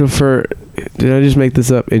commercial for, did I just make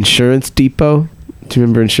this up? Insurance Depot? Do you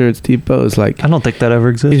remember Insurance Depot? It's like, I don't think that ever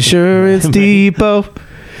existed. Insurance Depot.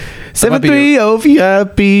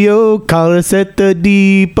 730-VIPO. Call us at the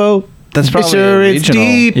depot. That's probably Insurance original.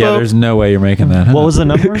 Depot. Yeah, there's no way you're making that. Huh? What was the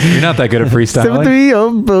number? You're not that good at freestyling.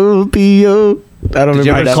 730-VIPO. I don't Did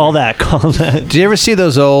you remember ever that. Call that. Did you ever see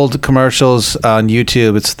those old commercials on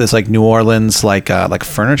YouTube? It's this like New Orleans like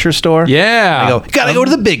furniture store. Yeah. They go, gotta go to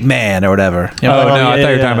the big man or whatever. You know, Oh, no, I yeah, thought you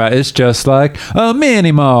were yeah. talking about it's just like a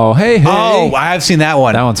mini mall. Hey. Oh, I have seen that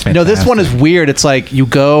one. That one's No, this one is fantastic. weird. It's like you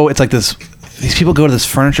go. It's like this. These people go to this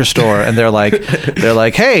furniture store and they're like,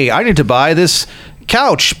 hey, I need to buy this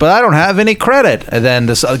couch, but I don't have any credit. And then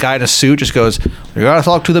this guy in a suit just goes, you gotta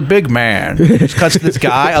talk to the big man. Just cuts to this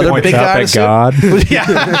guy, other Points big out guy in a at suit. God.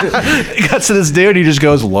 Yeah, he cuts to this dude. He just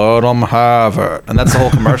goes, let him have it, and that's the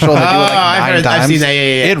whole commercial. They do it like I've 9 times. seen that.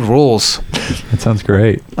 Yeah. It rules. That sounds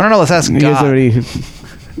great. I don't know. Let's ask You guys God.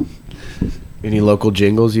 have any local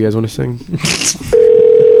jingles you guys want to sing?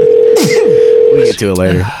 We'll get to it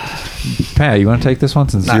later. Pat, you want to take this one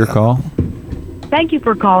since it's your call? Thank you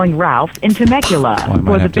for calling Ralph in Temecula. Well, I might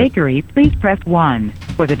For the have to- bakery, please press 1.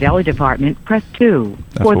 For the deli department, press 2.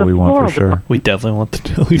 That's for what the we want floral for sure. We definitely want the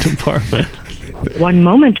deli department. One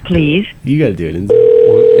moment, please. You got to do it.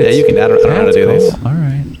 Yeah, you can. I don't know how to do That's this. cool. All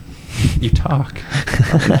right. You talk.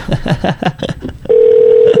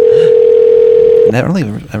 Never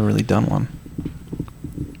really done one.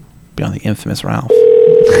 Beyond the infamous Ralph.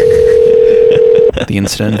 The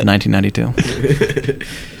incident of 1992.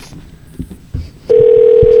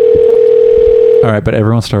 All right, but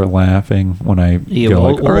everyone started laughing when I go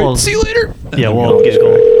like, all right, see you later. Yeah, we'll get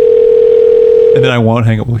going. And then I won't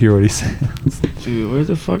hang up. We'll hear what he says. Dude, where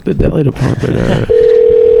the fuck the deli department at?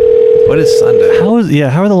 What is Sunday?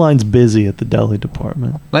 How are the lines busy at the deli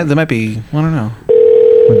department? There might be. I don't know.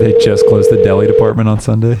 Would they just close the deli department on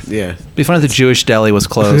Sundays? Yeah. It'd be funny if the Jewish deli was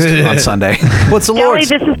closed on Sunday. What's the Kelly, Lord's?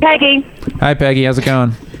 this is Peggy. Hi, Peggy. How's it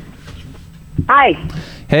going? Hi.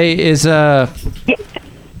 Hey, is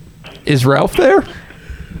Ralph there?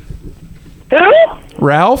 Who?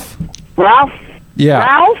 Ralph? Ralph? Yeah.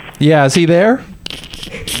 Ralph? Yeah, is he there?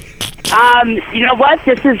 You know what?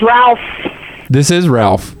 This is Ralph. This is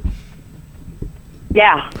Ralph.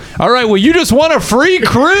 Yeah. All right, well, you just won a free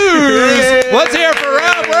cruise. Let's hear it for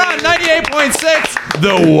Ralph. We're on 98.6,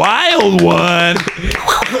 the wild one.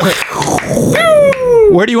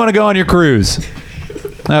 Where do you want to go on your cruise?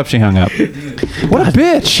 Oh, she hung up. What a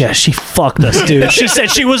bitch. Yeah, she fucked us, dude. She said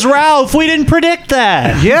she was Ralph. We didn't predict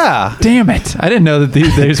that. Yeah. Damn it. I didn't know that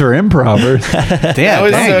these were improvers. Damn, That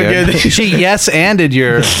was so good. She yes-anded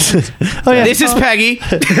your... Oh, yeah. This is Peggy.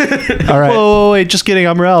 All right. Whoa, wait, just kidding.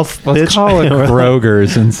 I'm Ralph. Let's bitch. call it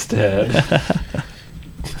Kroger's instead.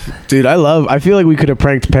 Dude, I feel like we could have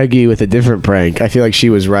pranked Peggy with a different prank. I feel like she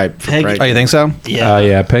was ripe for prank. Oh, you think so? Yeah.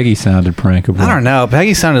 Yeah, Peggy sounded prankable. I don't know.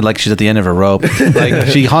 Peggy sounded like she's at the end of her rope. Like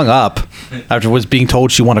she hung up after was being told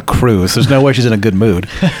she won a cruise. There's no way she's in a good mood.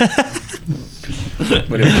 I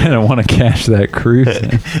kind of want to cash that cruise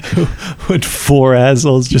in. With four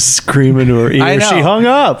assholes just screaming to her ear. I know. She hung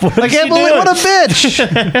up. I can't believe what a bitch.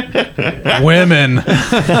 Women.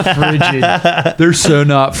 Frigid. They're so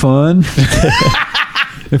not fun.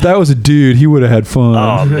 If that was a dude, he would have had fun.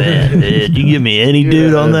 Oh, man. Dude, you give me any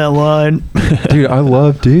dude on that line. Dude, I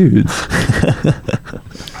love dudes.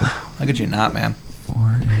 Look at you not, man.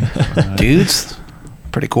 Dudes?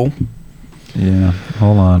 Pretty cool. Yeah,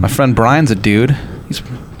 hold on. My friend Brian's a dude. He's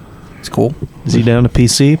cool. Is he down to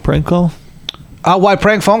PC prank call? Oh, why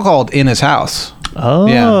prank phone called in his house. Oh.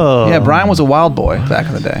 Yeah, Brian was a wild boy back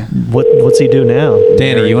in the day. What's he do now?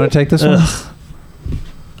 Danny, you want to take this one?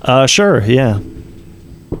 Sure, yeah.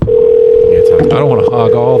 I don't want to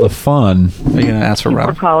hog all the fun. Are you going to ask for We're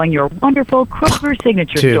Ralph? calling your wonderful Kroger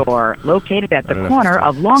Signature Two. Store, located at the corner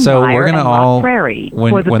of Longmire So we're and gonna Lost all, Prairie.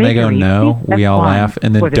 when For the they go bakery, no, press we all 1. laugh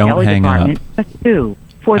and then For the don't deli hang up. department, press 2.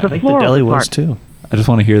 For the I think the floral deli was department. too. I just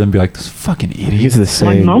want to hear them be like, this fucking idiot. He's the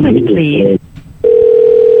same. One moment, please.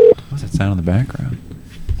 What's that sound in the background?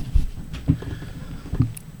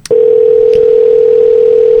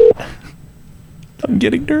 I'm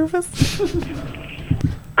getting nervous.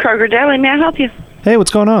 Kroger Deli, may I help you? Hey, what's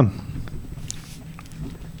going on?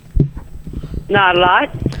 Not a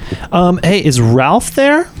lot. Hey, is Ralph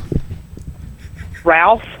there?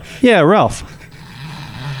 Ralph Yeah, Ralph.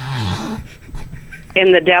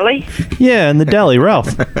 in the deli? Yeah, in the deli,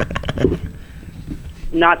 Ralph.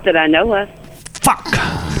 Not that I know of. Fuck.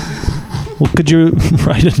 Well, could you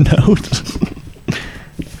write a note?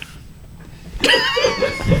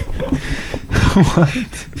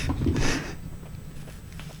 What?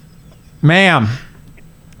 Ma'am,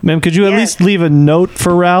 could you at least leave a note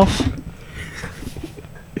for Ralph?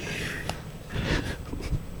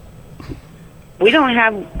 We don't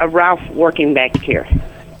have a Ralph working back here.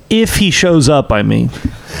 If he shows up, I mean.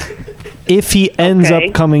 If he ends Okay.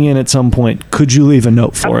 up coming in at some point, could you leave a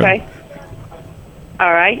note for him? Okay.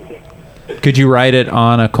 All right. could you write it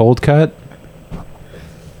on a cold cut?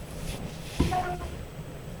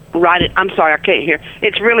 Right. I'm sorry, I can't hear.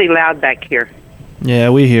 It's really loud back here. Yeah,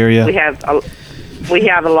 we hear you. We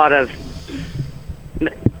have a lot of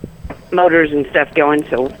motors and stuff going,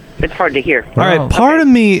 so it's hard to hear. All right, part of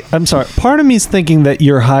me, I'm sorry, part of me is thinking that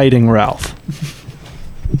you're hiding Ralph.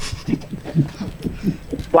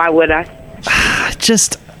 Why would I?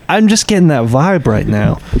 I'm just getting that vibe right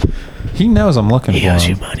now. He knows I'm looking for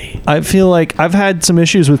him. money. I feel like I've had some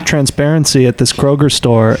issues with transparency at this Kroger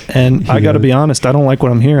store, and I got to be honest, I don't like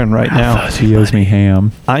what I'm hearing right now. He owes me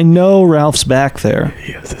ham. I know Ralph's back there.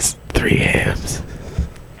 He owes us 3 hams.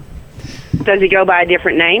 Does he go by a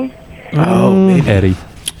different name? Oh, maybe. Eddie.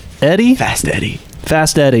 Eddie? Fast Eddie.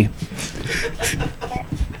 Fast Eddie.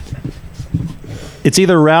 It's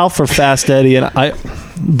either Ralph or Fast Eddie, and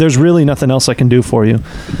there's really nothing else I can do for you.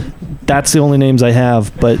 That's the only names I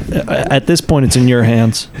have, but at this point, it's in your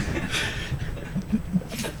hands.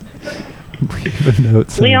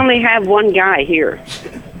 We only have one guy here,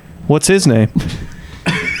 What's his name?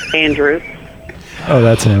 Andrew. Oh,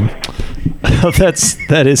 that's him. Oh,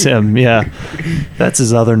 that is him. Yeah, that's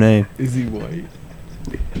his other name. Is he white?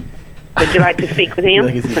 Would you like to speak with him?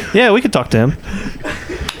 Yeah, we could talk to him.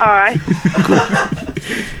 All right.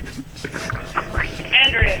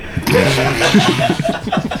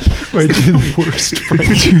 Wait, do the worst.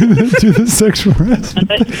 do the sexual harassment.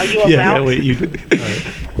 Are you about? wait, you.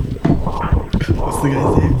 What's the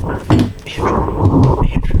guy's name?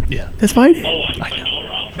 Andrew. Yeah. That's fine. I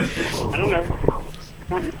don't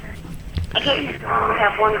know. I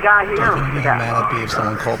have one guy here. Mad at me if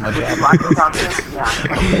someone called my job.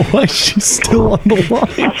 Why is she still on the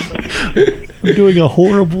line? I'm doing a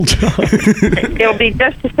horrible job. It'll be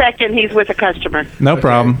just a second. He's with a customer. No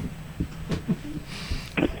problem.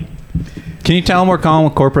 Can you tell him we're calling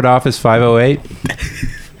with corporate office 508?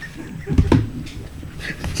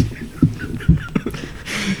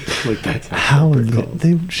 How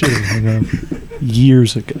they should have hung up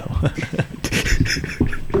years ago.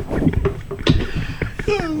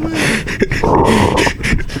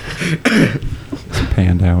 It's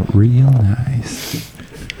panned out real nice.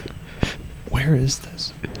 Where is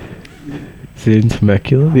this? Is it in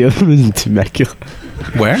Temecula? The other one is in Temecula.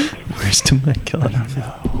 Where? Where's Temecula? I don't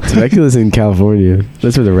know. Temecula's in California.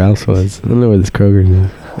 That's where the Ralph's was. I don't know where this Kroger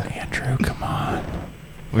is. Andrew, come on.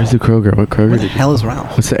 Where's the Kroger? What Kroger? Where the hell is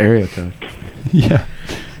Ralph? What's the area code? Yeah.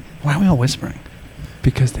 Why are we all whispering?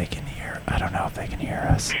 Because they can hear. I don't know if they can hear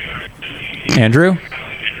us. Andrew?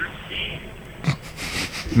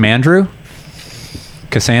 Mandrew?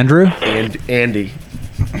 Cassandra? And Andy.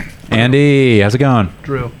 Andy, how's it going?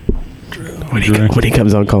 Drew. When he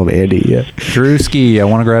comes on, call him Andy. Yeah. Drewski, I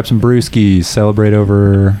want to grab some brewskis. Celebrate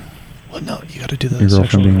over Well, no, you got to do the your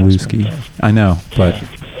girlfriend being Lewski. I know, but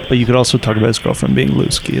you could also talk about his girlfriend being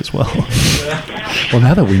Lewski as well. Well,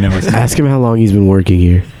 now that we know his name. Ask him how long he's been working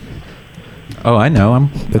here. Oh, I know.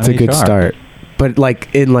 That's a good start. But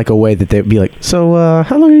like in like a way that they'd be like, so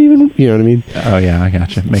how long are you been? You know what I mean? Oh yeah, I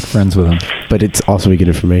gotcha. Make friends with him. But it's also good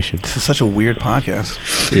information. This is such a weird podcast.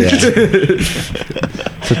 Yeah.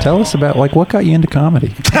 So tell us about like what got you into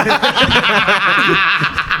comedy.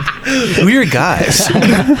 Weird guys.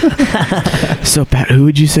 So Pat, who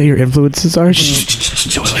would you say your influences are?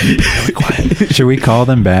 Really quiet. Should we call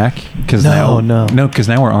them back? Because No. because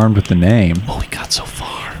now we're armed with the name. Oh, we got so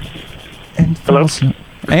far. And Hello?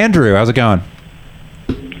 Andrew, how's it going?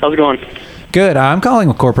 How's it going? Good. I'm calling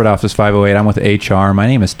with Corporate Office 508. I'm with HR. My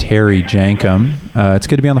name is Terry Jankum. It's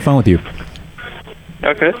good to be on the phone with you.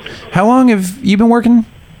 Okay. How long have you been working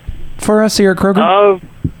for us here at Kroger?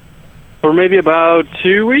 For maybe about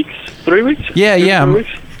 2 weeks, 3 weeks. Yeah. 3 weeks.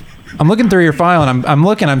 I'm looking through your file, and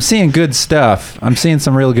I'm seeing good stuff. I'm seeing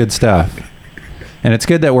some real good stuff. And it's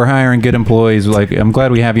good that we're hiring good employees. Like, I'm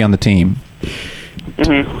glad we have you on the team.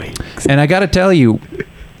 Mm-hmm. And I got to tell you,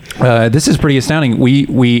 this is pretty astounding.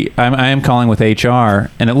 I am calling with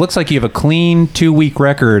HR, and it looks like you have a clean 2-week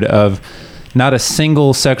record of not a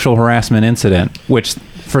single sexual harassment incident, which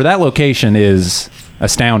for that location is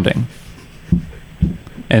astounding.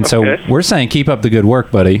 And so we're saying keep up the good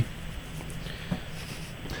work, buddy.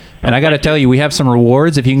 And I got to tell you, we have some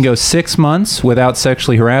rewards. If you can go 6 months without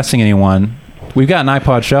sexually harassing anyone, we've got an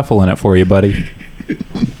iPod Shuffle in it for you, buddy.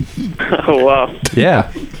 Oh, wow.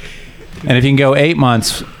 Yeah. And if you can go 8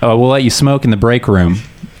 months, we'll let you smoke in the break room.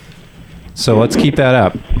 So let's keep that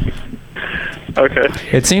up. Okay.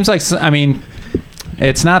 It seems like,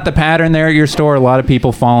 it's not the pattern there at your store. A lot of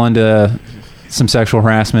people fall into some sexual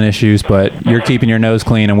harassment issues, but you're keeping your nose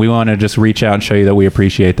clean, and we want to just reach out and show you that we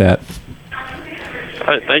appreciate that. All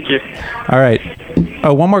right, thank you. All right.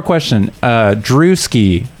 Oh, one more question.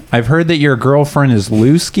 Drewski, I've heard that your girlfriend is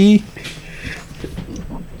Lewski.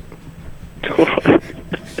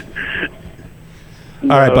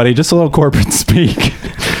 All right, buddy. Just a little corporate speak.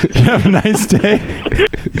 Have a nice day.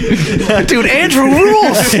 Dude, Andrew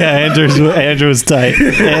rules. Yeah, Andrew was tight.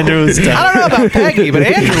 Andrew was tight. I don't know about Peggy, but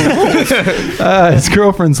Andrew rules. His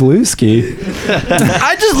girlfriend's Lewski.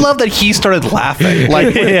 I just love that he started laughing.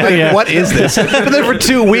 Like, what is this? I've been there for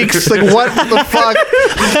 2 weeks. Like, what the fuck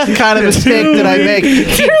kind of mistake did I make? 2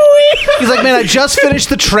 weeks. He's like, man, I just finished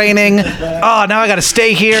the training. Oh, now I got to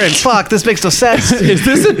stay here, and fuck, this makes no sense. Is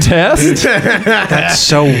this a test? That's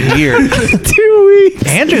so weird. 2 weeks.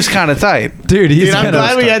 Andrew's kind of tight. Dude, I'm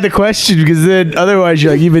glad we had the question, because then otherwise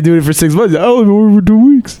you're like, you've been doing it for 6 months. Oh, I've been working for 2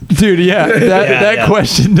 weeks. Dude, that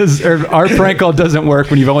question our prank call doesn't work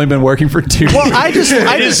when you've only been working for 2 weeks. Well,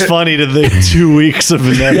 It is funny to think 2 weeks of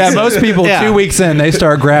an episode. Yeah, most people 2 weeks in, they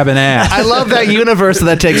start grabbing ass. I love that universe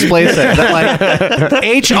that takes place in. That like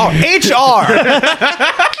HR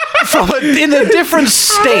in a different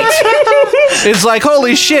state is like,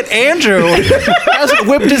 holy shit, Andrew hasn't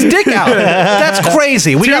whipped his dick out. That's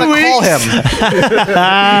crazy. We gotta call him.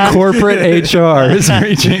 Corporate HR is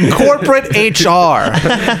reaching. Corporate HR.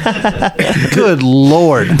 Good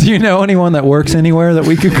Lord. Do you know anyone that works anywhere that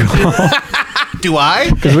we could call? Do I?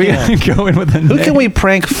 Because we gotta go in with a Who can we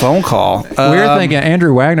prank phone call? We were thinking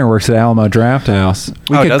Andrew Wagner works at Alamo Draft House.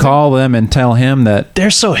 We could call them and tell him that they're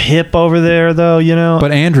so hip over there, though, you know.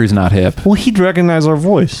 But Andrew's not hip. Well, he'd recognize our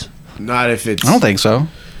voice. Not if it's... I don't think so.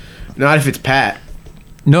 Not if it's Pat.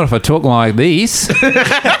 Not if I talk like this. There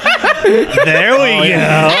we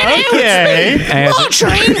go. Okay. And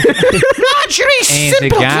Marjorie, and the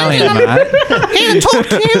going, mate. here to talk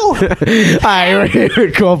to you. Hi, we're here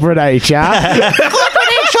at corporate HR.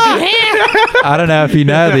 I don't know if you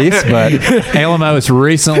know this, but Alamo was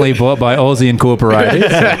recently bought by Aussie Incorporated.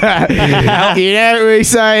 You know what we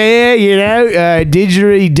say here,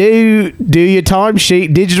 digitally do your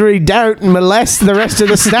timesheet, digitally don't molest the rest of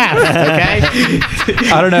the staff, okay?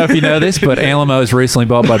 I don't know if you know this, but Alamo was recently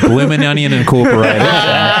bought by Bloomin' Onion Incorporated.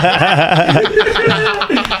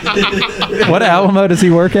 What Alamo does he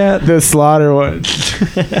work at? The slaughter one.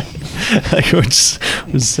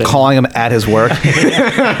 Calling him at his work.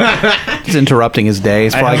 He's interrupting his day.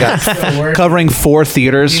 He's probably got covering 4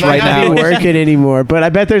 theaters right now. Not working anymore, but I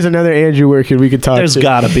bet there's another Andrew working. We could talk. There's to.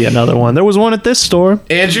 got to be another one. There was one at this store.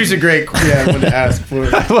 Andrew's a great one to ask for.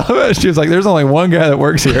 I love it. She was like, "There's only one guy that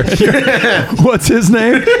works here. What's his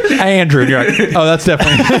name? Andrew." And you're like, "Oh, that's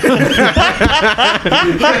definitely."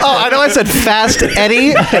 Oh, I know. I said Fast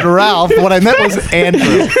Eddie and Ralph. What I meant was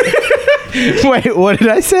Andrew. Wait, what did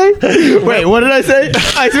I say? Wait, what did I say?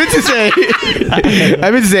 I meant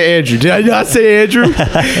to say Andrew. Did I not say Andrew?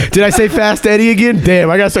 Did I say Fast Eddie again? Damn,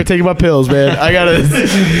 I gotta start taking my pills, man. I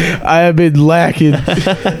have been lacking.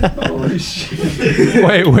 Holy shit.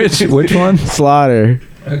 Wait, which one? Slaughter.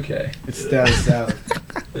 Okay. It's down south.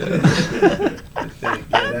 That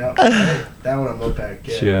one I'm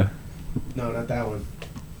Mopac. Yeah. No, not that one.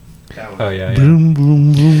 Oh yeah. Boom,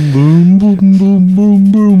 boom, boom, boom, boom, boom,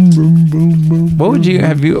 boom, boom, boom, boom, boom. What would you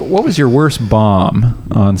have? What was your worst bomb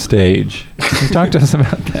on stage? Can you talk to us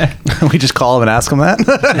about that? We just call him and ask him that.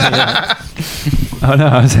 Oh no,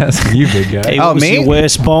 I was asking you, big guy. Hey, what was your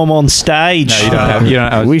worst bomb on stage? No, you don't have. You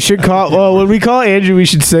don't. We should call. Well, when we call Andrew, we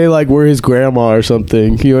should say like we're his grandma or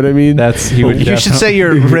something. You know what I mean? That's he would. You should say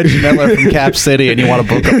you're Reggie Miller from Cap City and you want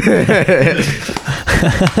to book him.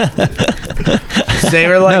 Say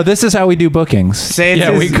we're like. No, this is how we do bookings. Say it's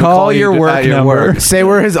yeah, we his- call your work number. Say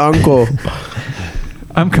we're his uncle.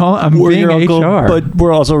 I'm We're being your uncle, HR, but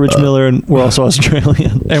we're also Rich Miller and we're also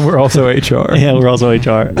Australian. and we're also HR. Yeah, we're also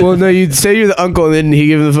HR. Well, no, you'd say you're the uncle, and then he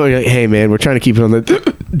gives him the phone. You're like, hey, man, we're trying to keep it on the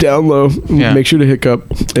down low. Yeah. Make sure to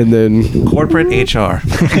hiccup, and then Corporate HR.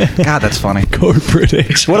 God, that's funny. Corporate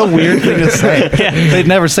HR. What a weird thing to say. They'd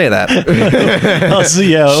never say that. I'll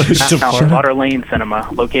see you. Slaughter Lane Cinema,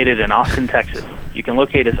 located in Austin, Texas. You can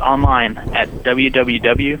locate us online at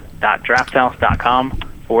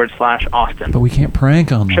www.drafthouse.com/Austin. But we can't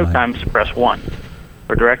prank online. Showtimes, press 1.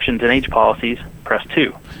 For directions and age policies, press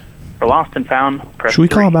 2. For Lost and Found, press Should we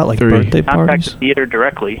 3. call about like birthday Contact parties? the theater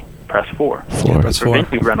directly, press 4. Press For 4.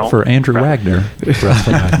 venue rental, For Andrew press Wagner. Press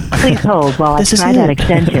 5. Please hold while I try that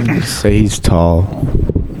extension. say he's tall.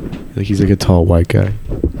 Like he's like a tall white guy.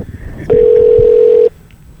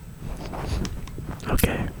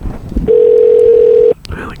 Okay.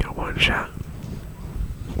 I only got one shot.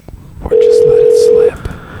 Or just let it slip.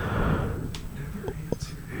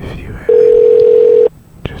 If you had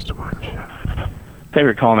just one shot. Thank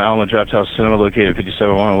you for calling the Alamo Draft House Cinema located at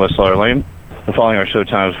 5701 West Slaughter Lane. The following are show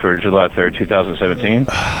times for July 3rd, 2017.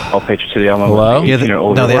 All patrons to the Alamo. Hello? Yeah, the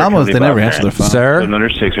Alamos, they never answer their phone. Sir? Under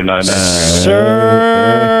 6 or 9. This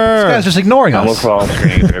guy's just ignoring Alamo us. call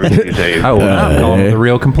screening for every Tuesday. Oh, well, I'm calling the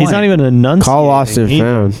real complaint. He's not even enunciating. Call Lost and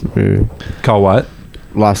Found. Yeah. Call what?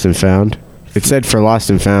 Lost and Found. It said for Lost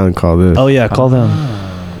and Found, call this. Oh yeah, call them.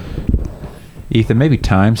 Ethan, maybe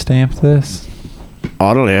timestamp this.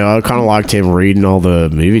 I don't know. I kind of liked him reading all the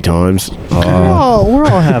movie times. We're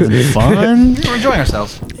all having fun. We're enjoying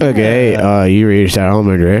ourselves. Okay, you reached out on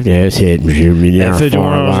my direct. Yes, hit for showtimes.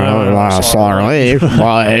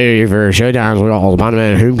 We got all the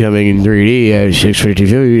Spider-Man Homecoming in 3D at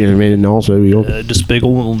 6:52, and also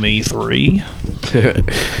Despicable Me 3.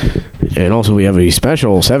 and also we have a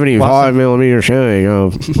special 75 millimeter showing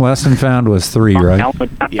of Lost and Found was 3, right? Alamo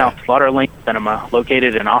Draft House Slaughter Lane Cinema,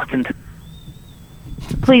 located in Austin.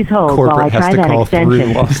 Please hold while I Corporate has try to that call through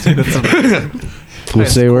extension. Lost and Found. We'll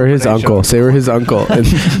say we're his uncle. Say we're his uncle. And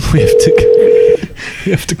We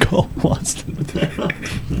have to call Lost and Found.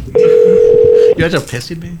 You guys how pissed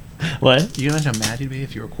you'd be? What? You guys how mad you'd be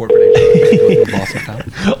if you were corporate HR?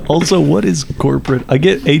 Also, what is corporate? I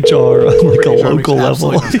get HR on like a local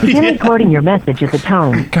level. Begin recording your message at the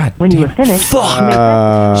tone. God when you are finished,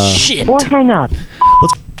 Shit. or hang up.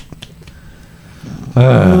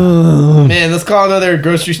 man, let's call another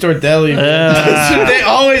grocery store deli. They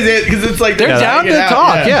always hit because it's like They're down to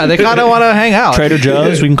talk. Yeah, they kind of want to hang out. Trader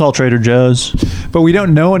Joe's. We can call Trader Joe's. But we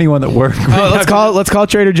don't know anyone that works. Oh, let's call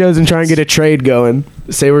Trader Joe's and try and get a trade going.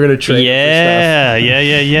 Say we're gonna trade.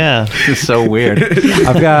 Yeah. This is so weird.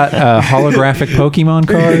 I've got holographic Pokemon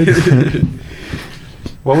cards.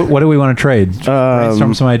 What do we want to trade?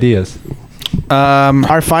 Brainstorm some ideas.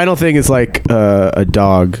 Our final thing is like a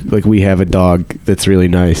dog. Like we have a dog that's really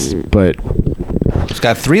nice, but It's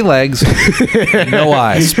got 3 legs, no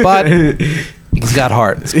eyes, but he's got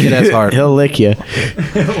heart. This kid has heart. He'll lick you.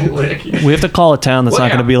 We have to call a town that's not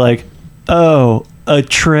going to be like, oh, a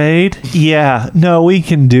trade? Yeah, no, we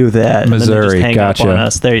can do that. And then they Missouri, just hang gotcha. up on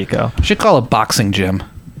us. There you go. Should call a boxing gym.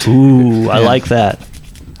 Ooh, I like that.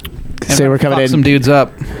 Say we're coming Fuck in. some dudes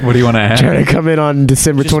up. What do you want to Trying add? to come in on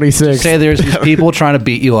December 26th. Say there's these people trying to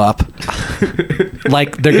beat you up.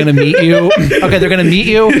 Like they're gonna meet you. Okay, they're gonna meet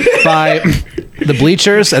you by the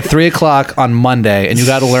bleachers at 3:00 on Monday, and you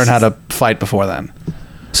got to learn how to fight before then.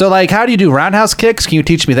 So, like, how do you do roundhouse kicks? Can you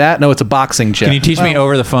teach me that? No, it's a boxing gym. Can you teach me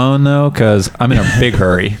over the phone though? Because I'm in a big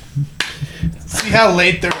hurry. See how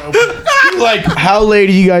late they're open. Like, how late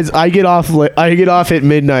are you guys? I get off at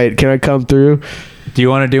midnight. Can I come through? Do you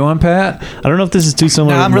want to do one, Pat? I don't know if this is too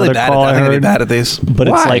similar to I'm really another bad call at. I think I'd be heard, bad at these. but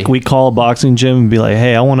Why? it's like we call a boxing gym and be like,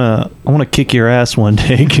 hey, I wanna kick your ass one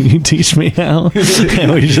day. Can you teach me how?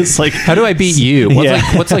 And we just like, How do I beat you?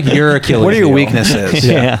 What's like your Achilles? What are your heel? weaknesses?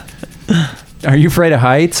 yeah. Are you afraid of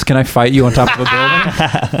heights? Can I fight you on top of a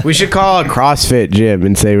building? We should call a CrossFit gym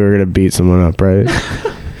and say we're gonna beat someone up, right?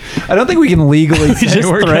 I don't think we can legally say Just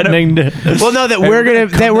we're threatening to. Well, no, that we're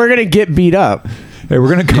gonna get beat up. Hey, we're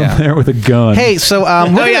gonna come there with a gun. Hey, so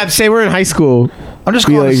No, yeah, say we're in high school. I'm just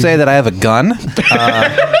Be going to like- say that I have a gun.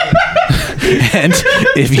 And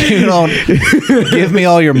if you don't give me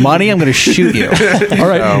all your money, I'm going to shoot you. All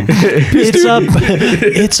right.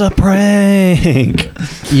 It's a prank.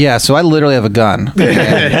 Yeah, so I literally have a gun.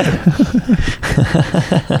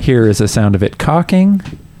 Here is a sound of it cocking.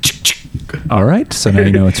 All right, so now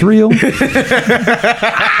you know it's real.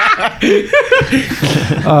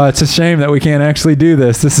 It's a shame that we can't actually do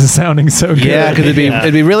this. This is sounding so good. Yeah, because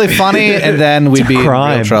it'd be really funny, and then we'd be in real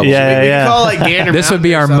crime. trouble. Yeah, We could call it Gander This would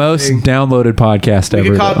be our Mountain or most something. downloaded podcast We ever.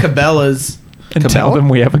 could call it though. Cabela's. And tell them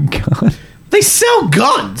we have a gun. They sell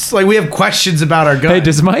guns. Like we have questions about our guns. Hey,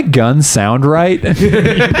 does my gun sound right? Is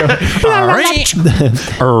that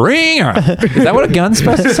what a gun's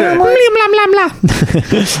supposed to sound like?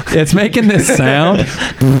 It's making this sound.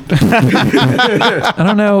 I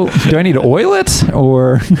don't know. Do I need to oil it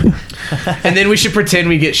or? And then we should pretend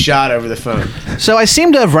we get shot over the phone. So I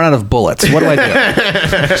seem to have run out of bullets. What do I do?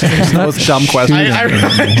 It's the most dumb question.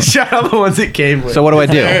 I shot all the ones it came with. So what do I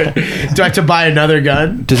do? Do I have to buy another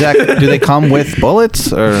gun? Do they come with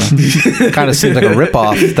bullets, or kind of seems like a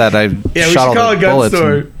ripoff that I Yeah, we shot all should call the a gun bullets?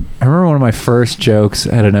 store. I remember one of my first jokes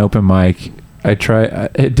at an open mic.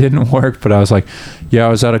 It didn't work, but I was like, yeah, I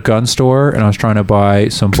was at a gun store and I was trying to buy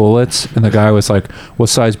some bullets, and the guy was like, what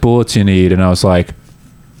size bullets you need? And I was like,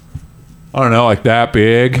 I don't know, like that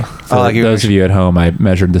big. For like you those of you at home, I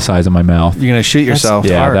measured the size of my mouth. You're gonna shoot yourself.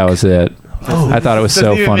 Yeah, Arc. that was it. I thought it was so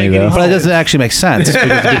Doesn't even funny make any though. But it doesn't actually make sense because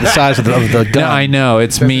it'd be the size of the gun. No, I know.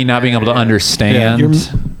 It's me not being able to understand.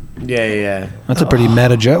 Yeah. That's a pretty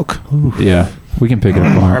meta joke. Yeah, we can pick it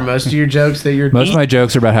Are apart. most of your jokes that you're Most of my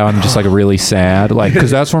jokes are about how I'm just like really sad, like because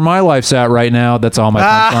that's where my life's at right now. That's all my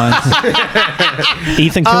punchlines.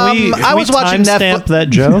 Ethan, can I was watching timestamp that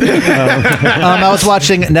joke? I was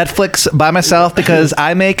watching Netflix by myself because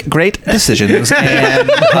I make great decisions, and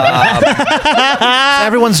it's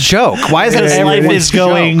everyone's joke. Why is that His life everyone's is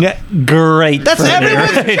going joke? great. That's for me.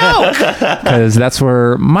 everyone's joke. Because that's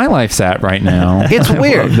where my life's at right now. It's I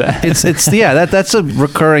weird. love that. It's yeah. That's a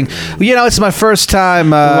recurring. You know, it's my first time.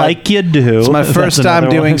 Like you do. It's my That's first time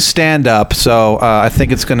another doing one. stand up, so I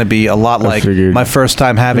think it's going to be a lot like figured. my first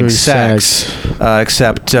time having Doing sex,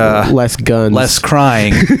 except less guns. less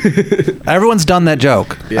crying. Everyone's done that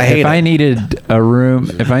joke. I hate If I it. needed a room,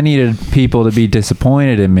 if I needed people to be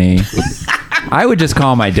disappointed in me, I would just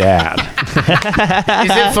call my dad.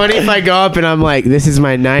 Is it funny if I go up and I'm like, this is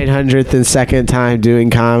my 902nd time doing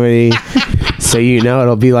comedy, so you know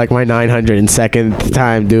it'll be like my 902nd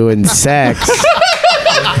time doing sex.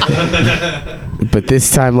 But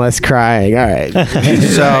this time less crying. All right. So,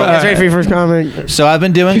 you guys ready for your first comic? So I've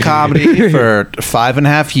been doing comedy for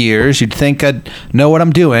 5.5 years. You'd think I'd know what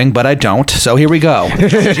I'm doing, but I don't. So here we go.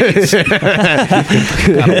 Jeez.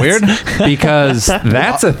 Kind of weird. Because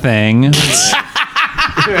that's a thing.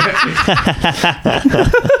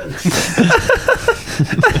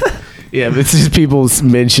 Yeah, but it's just people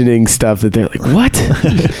mentioning stuff that they're like, what?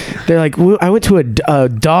 They're like, well, I went to a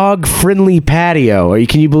dog-friendly patio.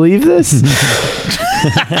 Can you believe this?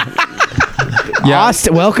 Yeah.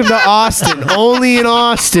 Austin, welcome to Austin. Only in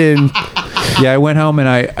Austin Yeah, I went home and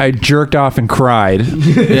I jerked off and cried.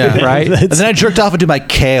 Yeah. Right? And then I jerked off into my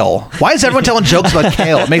kale. Why is everyone telling jokes about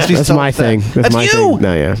kale? It makes me That's so my upset. thing. That's my you. thing.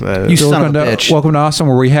 No, yeah. You son of a bitch. Welcome to Awesome,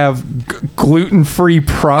 where we have gluten-free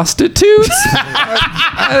prostitutes.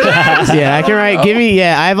 Yeah, I can write. Give me.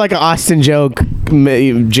 Yeah, I have like an Austin joke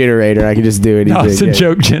generator. I can just do anything. Austin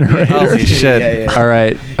joke generator. Holy shit. All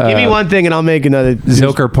right. Give me one thing and I'll make another.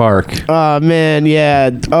 Zilker Park. Oh man,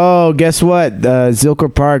 yeah. Oh, guess what?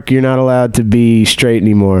 Zilker Park, you're not allowed to be straight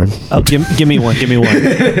anymore. Oh, give me one. Give me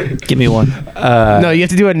one. Give me one. No, you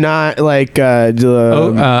have to do a not like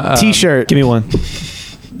t-shirt. Give me one.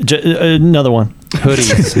 Another one.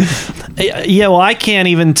 Hoodies. Yeah, well, I can't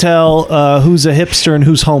even tell who's a hipster and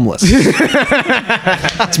who's homeless.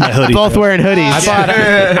 That's my hoodie. Both wearing hoodies.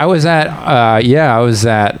 I was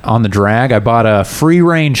at on the drag. I bought a free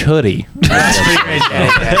range hoodie.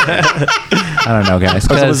 I don't know, guys.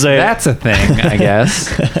 'Cause that's a thing, I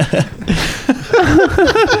guess.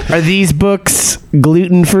 Are these books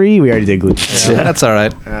gluten free? We already did gluten free. Yeah, that's all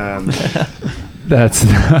right. That's.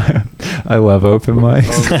 I love open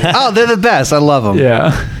mics. Oh, they're the best. I love them.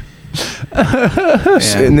 Yeah.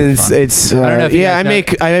 And then it's I don't know if you I guys know-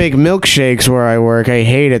 make milkshakes where I work. I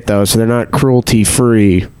hate it though, so they're not cruelty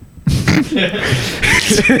free.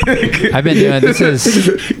 I've been doing this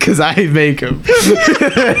is because I make them.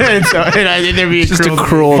 and I think they're being Just a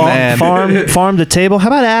cruel man. Farm to table. How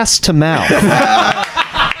about ass to mouth?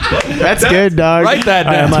 That's good, dog. Write that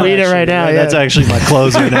down. Tweet it right now. That's actually my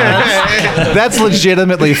closer now. That's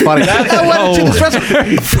legitimately funny. I went to this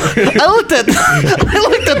restaurant. I looked at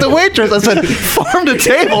the waitress. I said, "Farm to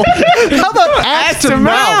table. How about ass to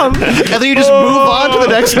mouth?" And then you just move on to the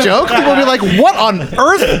next joke. People will be like, "What on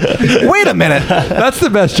earth? Wait a minute." That's the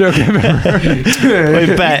best joke I've ever heard.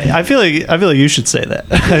 Wait, Pat, I feel like you should say that.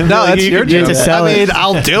 No, that's your joke. I mean,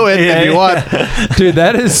 I'll do it if you want. Dude,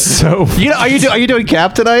 that is so funny. You know, are you doing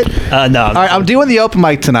Cap tonight? No. All right, I'm doing the open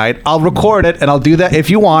mic tonight. I'll record it and I'll do that if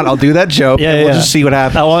you want. I'll do that joke. Yeah, and we'll yeah. just see what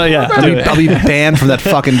happens. I'll be banned from that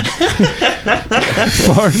fucking.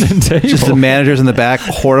 Farm and table. Just the managers in the back,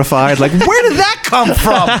 horrified, like, where did that come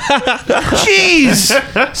from?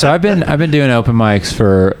 Jeez. So I've been doing open mics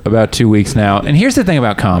for about 2 weeks now, and here's the thing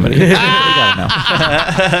about comedy. You gotta know.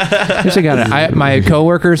 Here's what you gotta know. My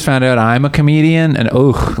coworkers found out I'm a comedian, and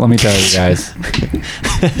let me tell you guys,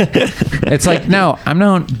 it's like, no, I'm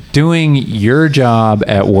not doing your job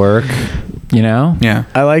at work. You know? Yeah.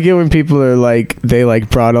 I like it when people are like, they like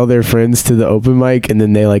brought all their friends to the open mic, and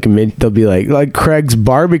then they like they'll be like Craig's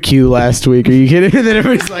barbecue last week. Are you kidding? And then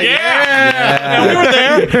everybody's like, yeah, we were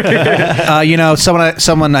there. You know,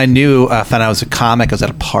 someone I knew found out I was a comic. I was at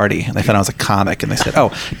a party, and they found out I was a comic, and they said, "Oh,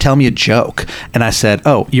 tell me a joke." And I said,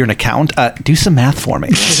 "Oh, you're an accountant? Do some math for me."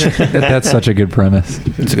 That's such a good premise.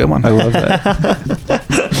 It's a good one. I love that.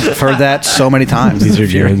 I've heard that so many times. These are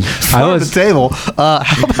good. I was the table. How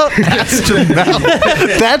about ass to mouth?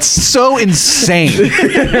 That's so insane.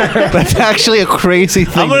 That's actually a crazy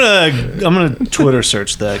thing. I'm gonna Twitter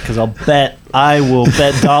search that because I will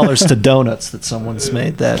bet dollars to donuts that someone's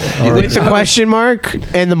made that. With the question mark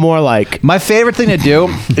and the more like. My favorite thing to do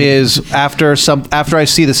is after I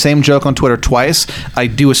see the same joke on Twitter twice, I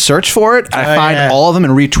do a search for it. I find all of them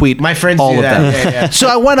and retweet. My friends all do of that. them. Yeah. So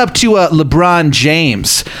I went up to LeBron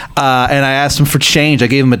James and I asked him for change. I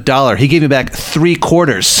gave him $1. He gave me back 3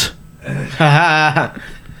 quarters. Because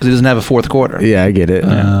he doesn't have a fourth quarter. Yeah, I get it.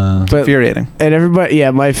 But infuriating. And everybody,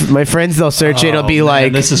 my friends, they'll search it. It'll be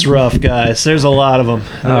like, this is rough, guys. There's a lot of them.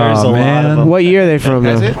 There's a lot of them. What year are they from?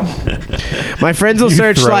 Though? My friends will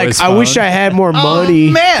search throw like, his I wish phone. I had more money.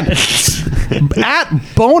 Oh, man.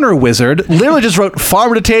 At Boner Wizard literally just wrote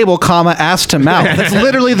farm to table, comma, ass to mouth. That's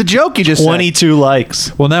literally the joke you just 22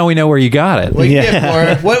 likes. Well, now we know where you got it. We can get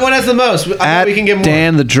more. What has the most? I bet we can get more.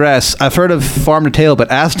 Dan the Dress. I've heard of farm to table,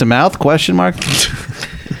 but ass to mouth? Question mark.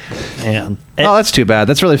 Man. Oh, that's too bad.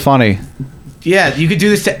 That's really funny. Yeah, you could do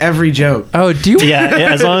this to every joke. Oh, do you? Yeah,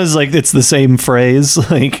 as long as like it's the same phrase.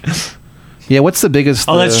 Like, yeah, what's the biggest?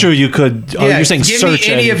 Oh, that's true. You could. Oh, you're saying give search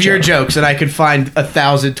me any of your joke. jokes, and I could find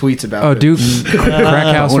 1,000 tweets about. Oh, it. do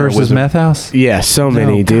Crack House versus Meth House? Yeah, so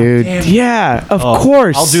many, dude. Yeah, of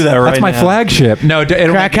course. I'll do that right now. That's my flagship. No, it'll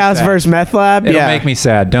Crack make me House sad. versus Meth Lab. It'll Yeah, make me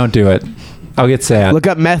sad. Don't do it. I'll get sad. look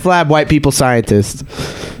up Meth Lab white people scientist.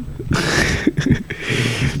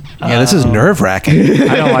 Yeah, this is nerve wracking.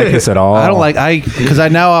 I don't like this at all. I don't like because I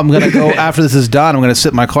know I'm gonna go after this is done. I'm gonna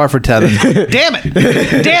sit in my car for 10 minutes. Damn it!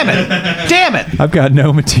 Damn it! Damn it! I've got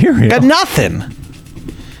no material. Got nothing.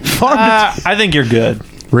 I think you're good.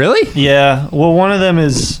 Really? Yeah. Well, one of them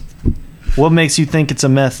is what makes you think it's a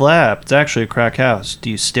meth lab? It's actually a crack house.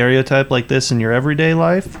 Do you stereotype like this in your everyday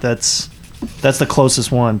life? That's That's the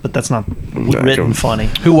closest one, but that's not written funny.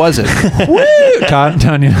 Who was it? Woo!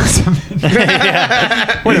 Tanya.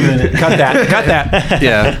 Wait a minute. Cut that.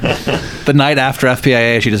 Yeah. The night after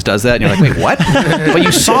FPIA, she just does that, and you're like, wait, what? But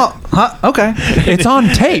you saw, huh? Okay. It's on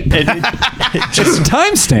tape. It Just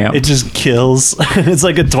timestamp. It just kills. It's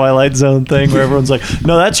like a Twilight Zone thing where everyone's like,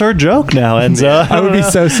 "No, that's her joke now." Enzo. I would be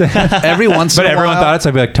so sad. Every once but in a everyone while, thought it's.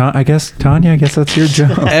 I'd be like, Tanya, I guess that's your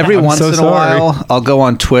joke. every I'm once so in a sorry. while, I'll go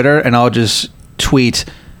on Twitter and I'll just tweet.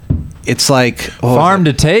 It's like farm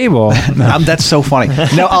to table. That's so funny.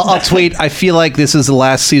 No, I'll tweet. I feel like this is the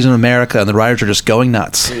last season of America, and the writers are just going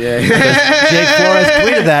nuts. Yeah. Because Jake Flores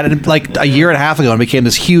tweeted that, and like a year and a half ago, and it became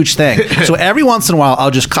this huge thing. So every once in a while, I'll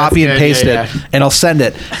just copy and paste it, and I'll send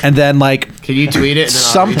it, and then like, can you tweet it? And then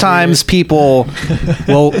I'll sometimes people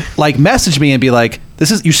will like message me and be like,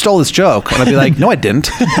 you stole this joke. And I'll be like, no, I didn't.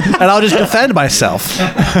 And I'll just defend myself.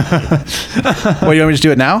 What, you want me to just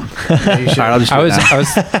do it now? All right, I'll just do it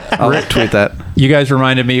now. I'll tweet that. You guys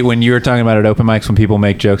reminded me when you were talking about at open mics when people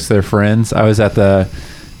make jokes to their friends. I was at the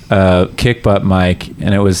kick butt mic,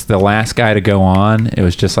 and it was the last guy to go on. It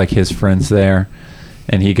was just like his friends there.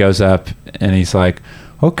 And he goes up, and he's like,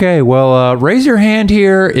 okay, well, raise your hand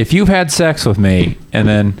here if you've had sex with me. And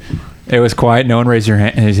then it was quiet. No one raised his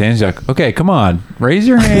hand. He's like, okay, come on, raise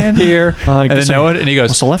your hand here. And then no one. And he goes,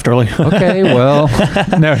 "Must have left early." Okay, well,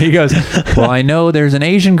 no. He goes, well, I know there's an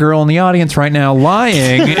Asian girl in the audience right now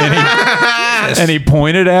lying, and he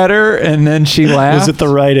pointed at her, and then she laughed. Was it the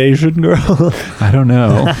right Asian girl? I don't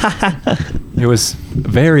know. It was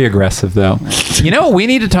very aggressive, though. You know what we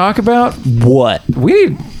need to talk about? What?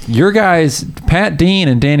 Your guys, Pat Dean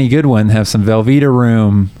and Danny Goodwin, have some Velveeta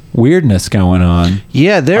Room weirdness going on.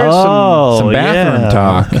 Yeah, there's some bathroom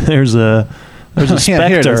talk. There's a Yeah,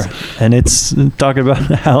 here it specter, is. and it's talking about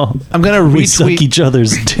how I'm gonna we suck retweet each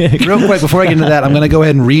other's dick. real quick before I get into that. I'm gonna go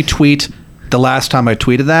ahead and retweet the last time I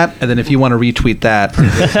tweeted that, and then if you want to retweet that,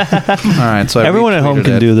 all right. So Everyone at home retweeted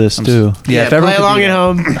can it. do this too. Yeah, if play everyone could along do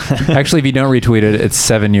at that. home. Actually, if you don't retweet it, it's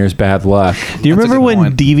 7 years bad luck. Do you That's a remember good when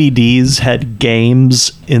point. DVDs had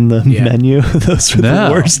games in the menu? Those were No.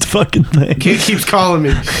 the worst fucking thing. Kid keeps calling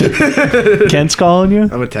me. Kent's calling you? I'm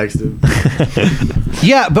gonna text him.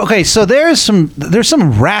 Yeah, but okay. So there's some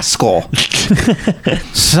rascal,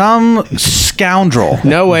 some scoundrel.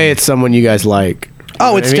 No way it's someone you guys like.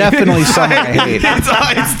 Oh, it's I mean? definitely someone I hate.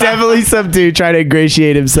 It's definitely some dude trying to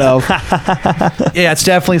ingratiate himself. Yeah, it's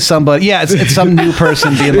definitely somebody. Yeah, it's some new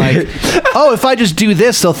person being like, "Oh, if I just do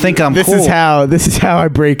this, they'll think I'm This cool." is how I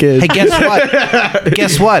break in. Hey, guess what?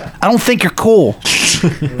 Guess what? I don't think you're cool,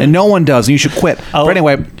 and no one does. And you should quit. Oh. But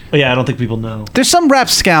anyway, Yeah, I don't think people know. there's some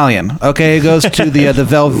rapscallion. Okay, it goes to the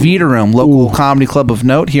Velveeta Room, local comedy club of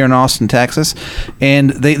note here in Austin, Texas, and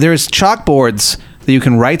there's chalkboards that you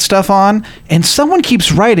can write stuff on, and someone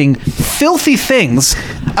keeps writing filthy things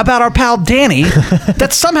about our pal Danny that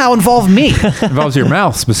somehow involve me. Involves your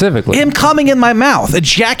mouth specifically. Him coming in my mouth,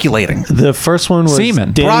 ejaculating. The first one was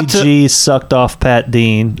Semen. Danny Brought to- G sucked off Pat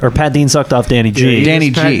Dean, or Pat Dean sucked off Danny G.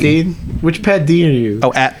 Danny Pat G. Dean? Which Pat Dean are you?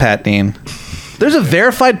 Oh, at Pat Dean. There's a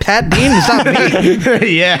verified Pat Dean. It's not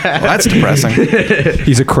me. Yeah. Well, that's depressing.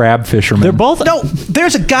 He's a crab fisherman. They're both. No,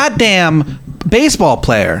 there's a goddamn baseball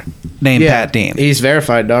player named Pat Dean. He's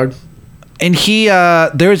verified, dog. And he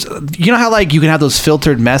there's, you know how like you can have those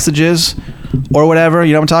filtered messages or whatever,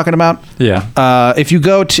 you know what I'm talking about? Yeah. If you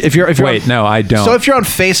go to if you're Wait, no, I don't. So if you're on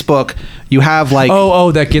Facebook, you have like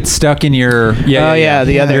Oh, that gets stuck in your The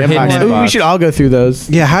other Your hidden inbox. Ooh, we inbox. should all go through those.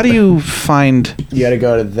 yeah, how do you find You got to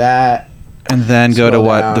go to that. and then go to Scroll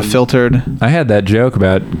what? down. The filtered I had that joke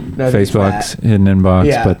about there's Facebook's that. hidden inbox,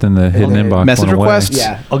 Yeah. but then the hidden Okay. inbox Message went away. requests?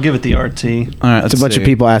 Yeah. I'll give it the RT. All right, It's a bunch of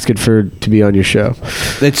people asking to be on your show.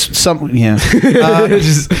 It's some yeah.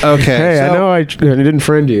 Just, Okay. hey, I so- know I didn't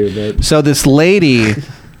friend you, but So this lady,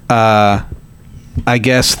 I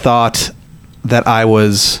guess, thought that I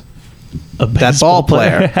was that ball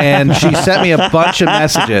player, and she sent me a bunch of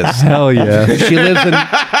messages. Hell yeah. She lives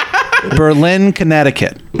in Berlin,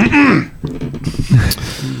 Connecticut.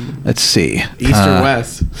 Let's see. East or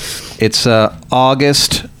West? It's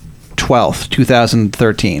August 12th,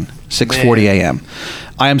 2013, 6:40 a.m.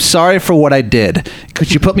 I am sorry for what I did.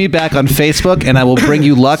 Could you put me back on Facebook and I will bring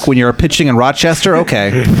you luck when you're pitching in Rochester?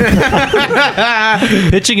 Okay.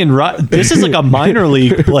 Pitching in this is like a minor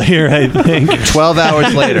league player, I think. 12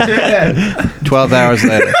 hours later. 12 hours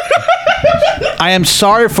later. I am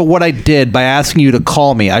sorry for what I did by asking you to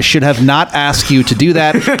call me. I should have not asked you to do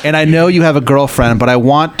that. And I know you have a girlfriend, but I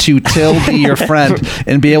want to still be your friend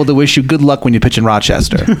and be able to wish you good luck when you pitch in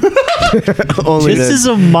Rochester. Only This then. is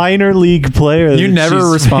a minor league player. You that never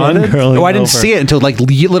she's responded? fangirling Oh, I didn't over. see it until like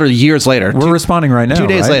literally years later. We're responding right now. 2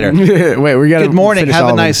 days right? later. Wait, we got. Good morning. Have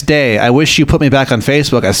a nice day. I wish you put me back on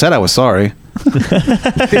Facebook. I said I was sorry.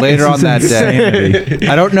 Later on that day.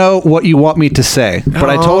 I don't know what you want me to say, but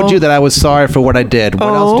I told you that I was sorry for what I did.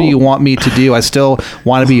 What else do you want me to do? I still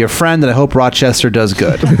want to be your friend, and I hope Rochester does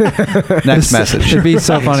good. Next message. It'd be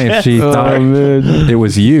so funny if she thought it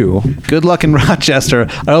was you. Good luck in Rochester.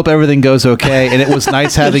 I hope everything goes okay, and it was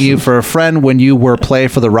nice having you for a friend when you were play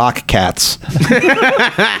for the Rock Cats.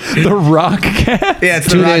 The Rock Cats? Yeah,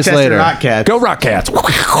 it's 2 the days Rochester later. Rock Cats. Go Rock Cats.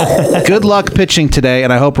 Good luck pitching today,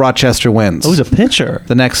 and I hope Rochester wins. Oh, he's a pitcher.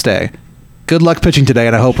 The next day. Good luck pitching today,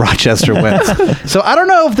 and I hope Rochester wins. So I don't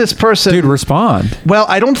know if this person... Dude, respond. Well,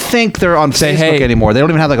 I don't think they're on Say, Facebook hey. anymore. They don't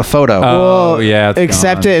even have like a photo. Oh, yeah. it's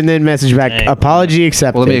Accept gone. it and then message back. Apology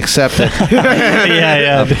accepted. Well, let me accept it.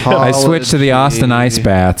 Yeah. I switched to the Austin Ice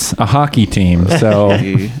Bats, a hockey team. So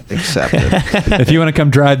Accepted. if you want to come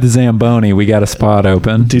drive the Zamboni, we got a spot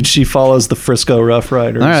open. Dude, she follows the Frisco Rough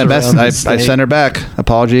Riders. All right, around the I state. sent her back.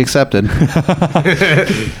 Apology accepted.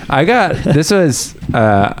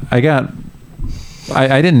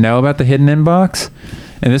 I didn't know about the hidden inbox,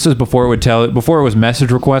 and this was before it was message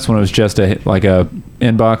requests, when it was just a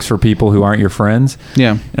inbox for people who aren't your friends.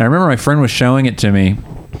 Yeah. And I remember my friend was showing it to me,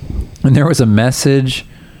 and there was a message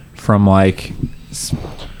from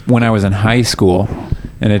when I was in high school,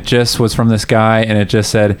 and it just was from this guy, and it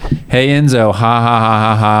just said, "Hey Enzo, ha ha ha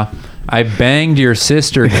ha ha. I banged your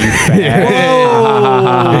sister, you fag."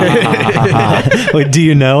 Wait, do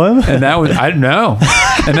you know him? And that was, I don't know.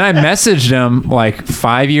 And then I messaged him like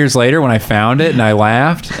 5 years later when I found it, and I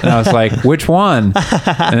laughed, and I was like, "Which one?"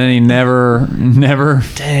 And then he never.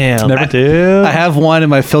 Damn, never. dude. I have one in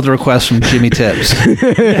my filter request from Jimmy Tibbs.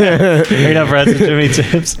 You're not friends with Jimmy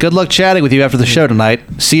Tibbs. Good luck chatting with you after the show tonight.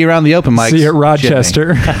 See you around the open mic. See you at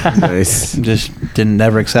Rochester. Nice. Just didn't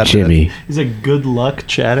never accept Jimmy. it. He's a good luck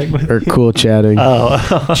chatting with Or cool chatting.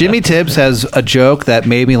 Oh. Jimmy Tibbs has a joke that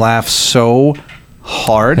made me laugh so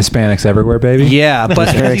hard. Hispanics everywhere, baby. Yeah, but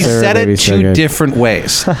Hispanics he everywhere, said baby, it so two good. different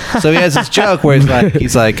ways. So he has this joke where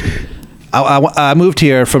he's like, I moved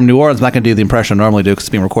here from New Orleans. I'm not going to do the impression I normally do because it's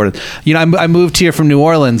being recorded. You know, I moved here from New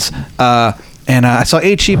Orleans, and I saw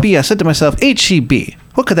HEB. I said to myself, HEB,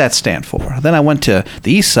 what could that stand for? Then I went to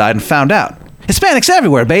the East Side and found out. Hispanics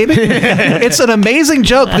everywhere, baby. It's an amazing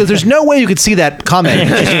joke because there's no way you could see that coming. It's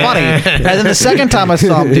just funny. And then the second time I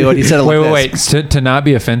saw him do it, he said it like Wait. To not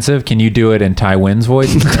be offensive, can you do it in Ty Wynn's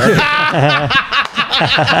voice? I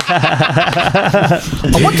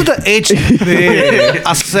went to the HEB.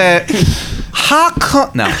 I said, how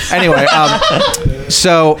come? No. Anyway,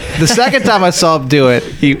 so the second time I saw him do it,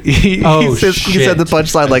 he said the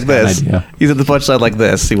punchline like this. He said the punchline like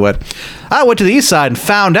this. He went, I went to the East Side and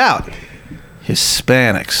found out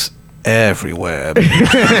Hispanics everywhere. So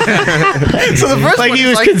the first Like one, he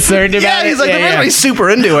he's was concerned about yeah, it? he's like, Yeah, the first yeah. one, he's super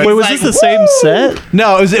into it. Wait, He's was like, this the same set?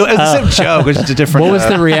 No, it was the same joke. It was just a different. What was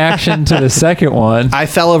the reaction to the second one? I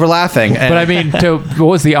fell over laughing. But I mean, what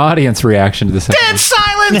was the audience reaction to the second Dead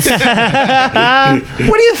silence.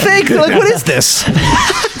 What do you think? They're like, what is this?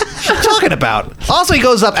 What are you talking about? Also, he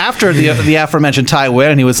goes up after the aforementioned Ty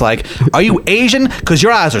Wynn, and he was like, "Are you Asian? Because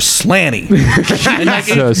your eyes are slanty." And like,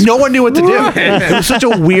 no one knew what to do. It was such a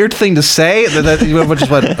weird thing to say that everyone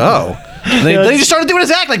just went, "Oh." And then he just started doing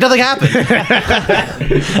his act like nothing happened.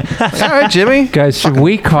 All right, Jimmy. Guys, should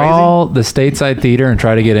we call the Stateside Theater and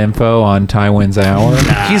try to get info on Ty Wynn's hour?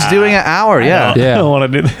 He's doing an hour, yeah. I don't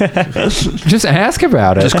want to do that. Just ask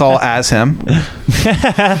about it. Just call as him.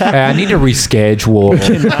 I need to reschedule.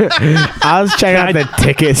 I was checking out the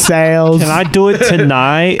ticket sales. Can I do it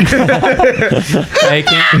tonight? Hey,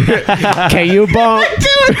 Can you bump?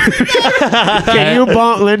 Can you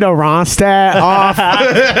bump Linda Ronstadt off?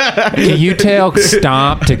 can you tell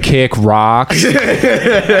Stomp to kick rocks?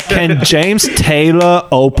 Can James Taylor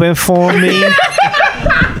open for me?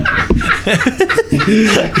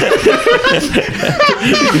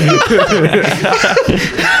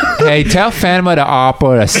 Hey, tell Phantom of the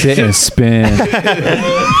Opera to sit and spin.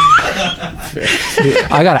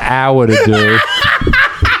 I got an hour to do.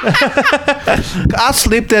 I'll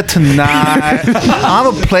sleep there tonight. I have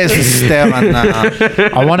a place to stay right now.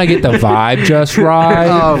 I want to get the vibe just right.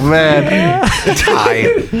 Oh, man.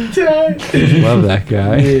 Tight. Love that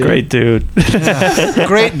guy. Great dude.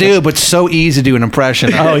 Great dude, but so easy to do an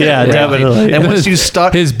impression. Oh, yeah, definitely. And once you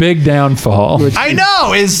start... His big downfall I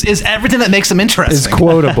know, is everything that makes him interesting. is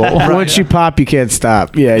quotable. Once you pop, you can't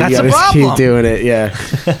stop. Yeah, That's you a gotta problem. keep doing it. Yeah.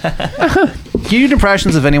 Can you do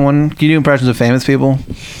impressions of anyone? Can you do impressions of famous people?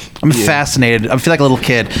 I'm fascinated. I feel like a little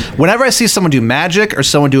kid. Whenever I see someone do magic or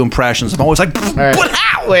someone do impressions, I'm always like, what?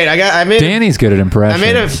 How? Wait, I made. Danny's good at impressions.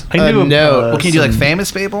 I made a note. What can you do, like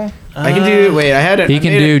famous people? I can do. Wait, I had it. He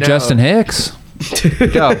can do Justin Hicks.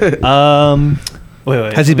 Go.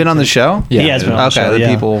 Wait. Has he been on the show? Yeah. He has been on the show, the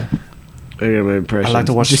yeah. people. I got my impression. I like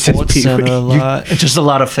to watch Just Sports says Center a people. lot. Just a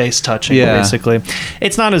lot of face touching, Yeah. basically.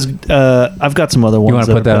 It's not as. I've got some other ones. You want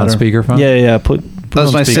to put that on speakerphone? Yeah. Put That was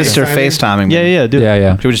on my speaker. sister FaceTiming me. Yeah. Do it.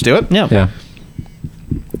 Yeah. Should we just do it? Yeah. Yeah.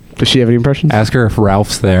 Does she have any impressions? Ask her if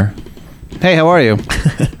Ralph's there. Hey, how are you?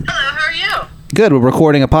 Hello, how are you? Good. We're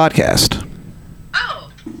recording a podcast.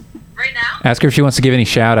 Ask her if she wants to give any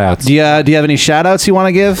shout outs. Do you have any shout outs you want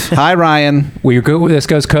to give? Hi, Ryan. This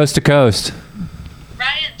goes coast to coast.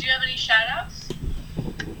 Ryan, do you have any shout outs?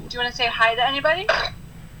 Do you want to say hi to anybody? Can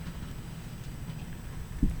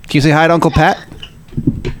you say hi to Uncle Pat?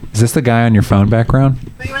 Is this the guy on your phone background?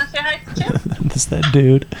 Do you want to say hi to? That's that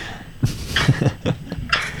dude.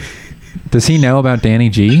 Does he know about Danny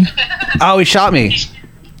G? Oh, he shot me.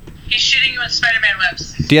 He's shooting you with Spider-Man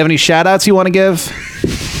webs. Do you have any shout outs you want to give?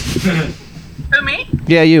 Who, me?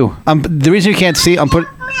 Yeah, you. The reason you can't see, I'm put.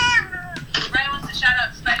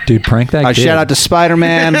 Dude, prank that kid. Shout out to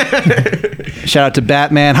Spider-Man. Shout out to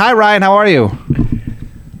Batman. Hi, Ryan. How are you?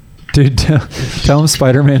 Dude, tell him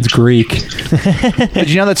Spider-Man's Greek. Did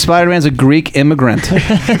you know that Spider-Man's a Greek immigrant?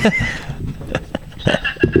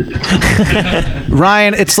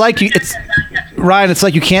 Ryan, it's like you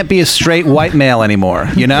can't be a straight white male anymore.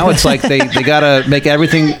 You know, it's like they gotta make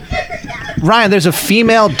everything. Ryan, there's a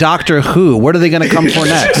female Doctor Who. What are they gonna come for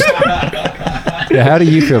next? Yeah, how do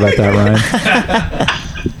you feel about that,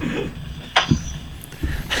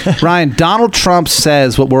 Ryan? Ryan, Donald Trump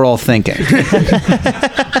says what we're all thinking.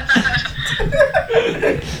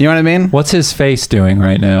 You know what I mean? What's his face doing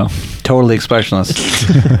right now? Totally expressionless.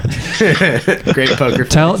 Great poker.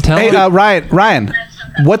 Tell Hey, Ryan,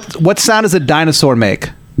 what sound does a dinosaur make?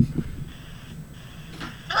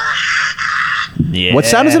 Yeah. What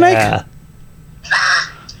sound does it make?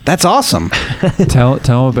 That's awesome. Tell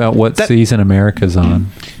him about what season America's on.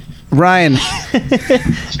 Ryan.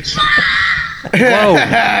 Whoa.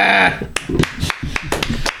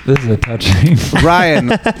 This is a touching.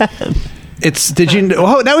 Ryan.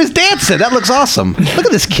 Oh, now he's dancing. That looks awesome. Look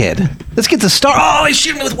at this kid. This kid's a star. Oh, he's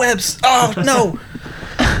shooting me with webs. Oh, no.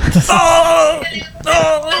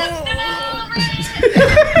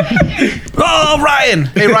 Oh, Ryan.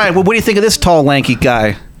 Hey, Ryan, what do you think of this tall, lanky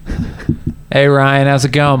guy? Hey, Ryan, how's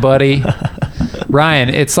it going, buddy? Ryan,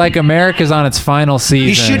 it's like America's on its final season.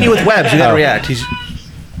 He's shooting you with webs. You gotta react.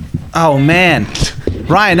 Oh, man.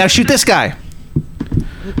 Ryan, now shoot this guy.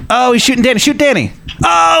 Oh, he's shooting Danny. Shoot Danny.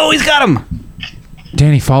 Oh, he's got him.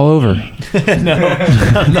 Danny, fall over. No,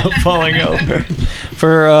 I'm not falling over.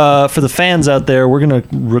 For the fans out there, we're gonna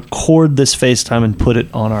record this FaceTime and put it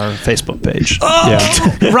on our Facebook page. Oh,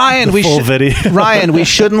 yeah. Ryan, video. Ryan, we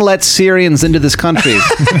shouldn't let Syrians into this country.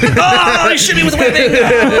 Oh, he's shooting with webbing.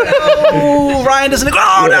 Oh, Ryan doesn't.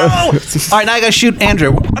 Oh no! All right, now I gotta shoot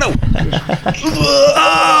Andrew. Oh, no.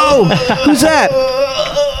 Oh, who's that?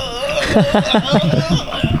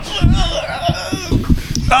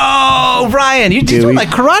 Oh, Ryan, you're doing like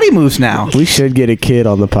karate moves now. We should get a kid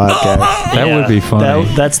on the podcast. That would be funny.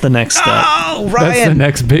 That's the next step. Oh, Ryan. That's the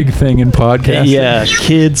next big thing in podcasting. Yeah,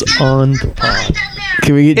 kids on the pod.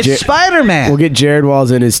 Can we get It's Spider-Man. We'll get Jared Walls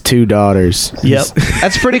and his 2 daughters. Yep.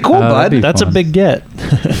 That's pretty cool, bud. That's a big get.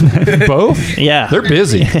 Both? Yeah. They're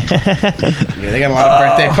busy. Yeah, they got a lot of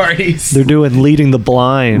birthday parties. They're doing Leading the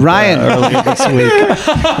Blind Ryan. earlier this week.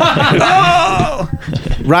 Oh!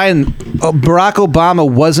 Ryan, Barack Obama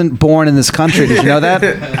wasn't born in this country. Did you know that?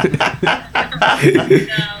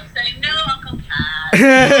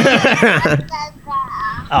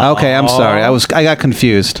 Okay, I'm sorry. I got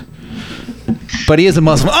confused. But he is a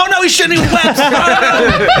Muslim. Oh no, he's shooting with webs.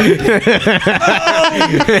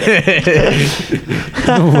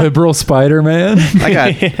 Liberal Spider-Man. I got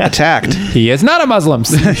attacked. He is not a Muslim.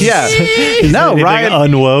 Yeah. No, Ryan.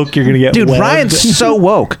 Unwoke, you're gonna get. Dude, webbed. Ryan's so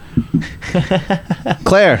woke.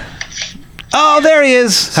 Claire. Oh, there he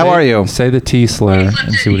is. How are you? Say the T slur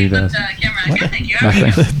and see what he does.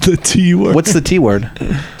 Nothing. The T word. What's the T word?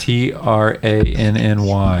 T-R-A-N-N-Y.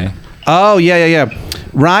 Oh, yeah.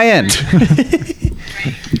 Ryan.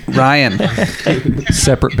 Ryan.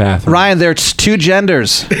 Separate bathroom. Ryan, there's 2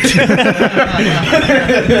 genders.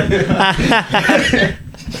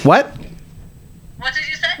 What? What did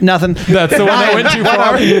you say? Nothing. That's the one that went too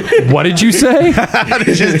far. What did you say?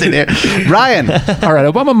 Ryan. All right,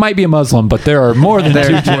 Obama might be a Muslim, but there are more than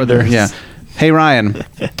 2 genders. Yeah. Hey, Ryan.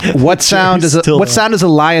 What sound does a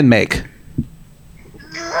lion make?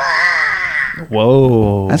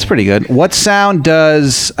 Whoa. That's pretty good. What sound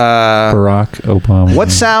does Barack Obama.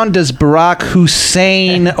 What sound does Barack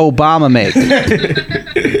Hussein Obama make?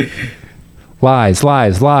 Lies,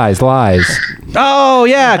 lies, lies, lies. Oh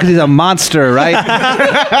yeah, because he's a monster, right?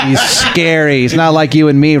 He's scary. He's not like you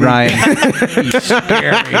and me, Ryan. He's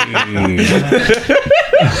scary.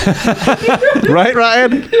 Right,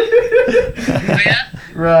 Ryan?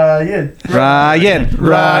 Ryan.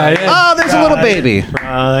 Oh, there's a little baby.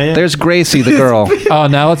 There's Gracie, the girl. Oh,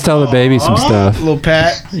 now let's tell the baby some stuff. Little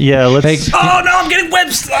Pat. Yeah, let's. Oh no, I'm getting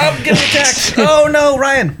webs. I'm getting attacked. Oh no,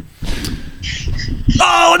 Ryan.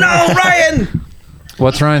 Oh no, Ryan.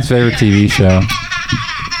 What's Ryan's favorite TV show?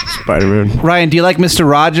 Spider-Man. Ryan, do you like Mr.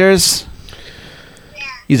 Rogers?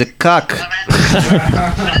 He's a cuck. I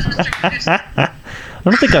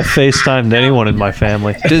don't think I've FaceTimed anyone in my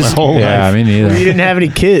family. My whole life. Me neither. You didn't have any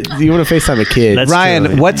kids. You want to FaceTime a kid. That's Ryan,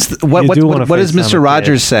 true. what does Mr.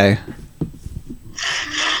 Rogers say?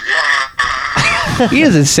 He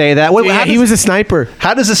doesn't say that. He was a sniper.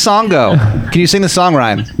 How does the song go? Can you sing the song,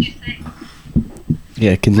 Ryan?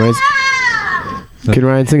 Yeah, can Ryan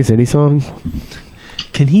sing us any song?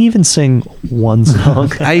 Can he even sing one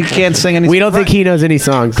song? I can't sing any. We don't think he knows any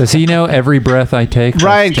songs. Does he know Every Breath I Take? by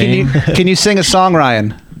Ryan, Sting? can you sing a song,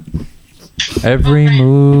 Ryan? Every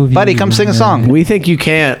move. Buddy, come sing a song. We think you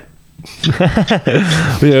can't. Yeah,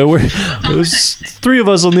 there's three of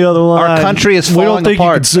us on the other line. Our country is We falling don't think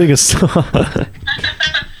apart. you can sing a song.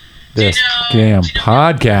 This damn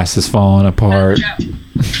podcast is falling apart.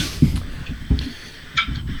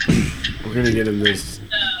 We're gonna get him this.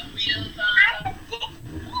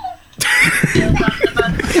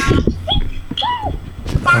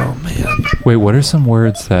 Oh man. Wait, what are some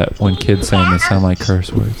words that when kids say them, they sound like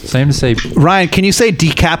curse words? Same to say. Ryan, can you say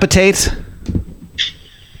decapitate?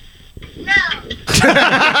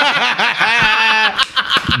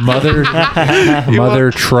 Mother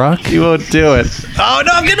truck. You won't do it. Oh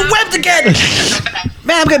no, I'm getting webbed again.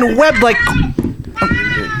 Man, I'm getting webbed like.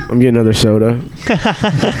 I'm getting another soda.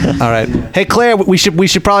 All right. Hey Claire, we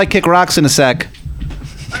should probably kick rocks in a sec.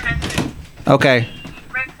 Okay.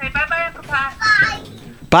 Say bye-bye, Uncle Pat.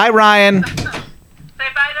 Bye, Ryan. Say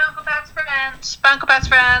bye to Uncle Pat's friends. Bye, Uncle Pat's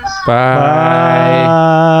friends.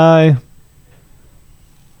 Bye.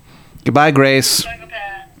 Goodbye, Grace.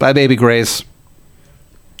 Bye, baby Grace.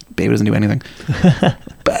 Baby doesn't do anything.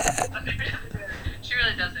 She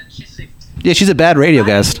really doesn't. She's sweet. Yeah, she's a bad radio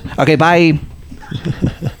guest. Okay, bye.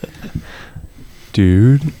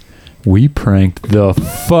 Dude, we pranked the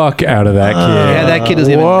fuck out of that kid. Yeah, that kid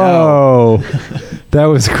doesn't even know. That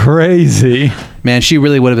was crazy. Man, she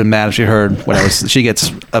really would have been mad if she heard what I was. She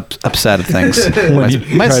gets upset at things.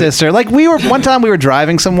 My sister, like one time we were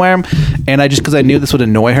driving somewhere, and I just because I knew this would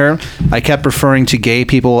annoy her, I kept referring to gay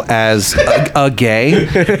people as a gay.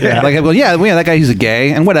 Yeah. Like I go, yeah, that guy, he's a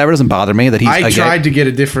gay, and whatever, doesn't bother me that he's. I a tried gay. to get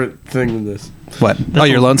a different thing than this. What?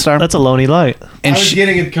 You're Lone Star. That's a Lonely Light. And I was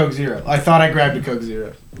getting a Coke Zero. I thought I grabbed a Coke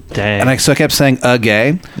Zero. Dang. And so I kept saying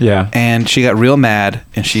gay. Yeah. And she got real mad,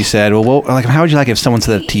 and she said, "Well, like, how would you like if someone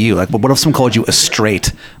said that to you? Like, what if someone called you a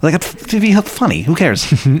straight? Like, it'd be funny. Who cares?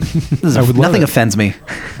 Nothing offends me.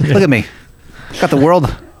 Look at me. Got the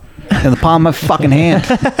world in the palm of my fucking hand.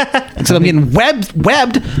 And so I'm getting webbed.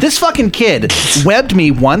 This fucking kid webbed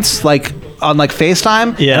me once, like on like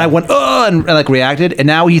FaceTime, and I went and like reacted, and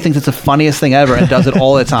now he thinks it's the funniest thing ever and does it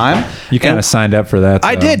all the time. You kind of signed up for that.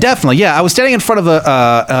 I did, definitely. Yeah, I was standing in front of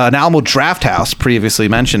an Alamo Draft House previously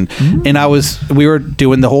mentioned, and we were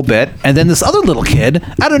doing the whole bit, and then this other little kid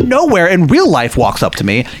out of nowhere in real life walks up to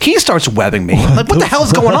me. He starts webbing me. I'm like, what the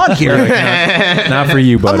hell's going on here? Not for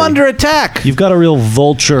you, buddy. I'm under attack. You've got a real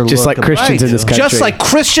vulture Just look like Christians in this country. Just like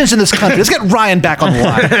Christians in this country. Let's get Ryan back on the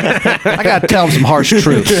line. I gotta tell him some harsh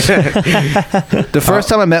truths. The first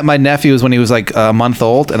time I met my nephew was when he was like a month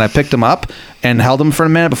old, and I picked him up and held him for a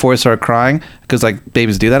minute before he started crying, because like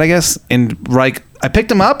babies do that, I guess. And like I picked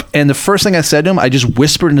him up, and the first thing I said to him, I just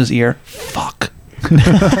whispered in his ear, "Fuck."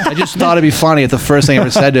 I just thought it'd be funny if the first thing I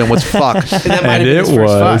ever said to him was "fuck." And it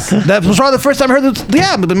was. That was probably the first time I heard that.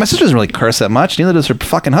 Yeah, but my sister doesn't really curse that much. Neither does her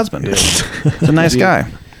fucking husband. He's a nice guy.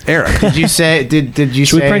 Eric. Did you say? Did you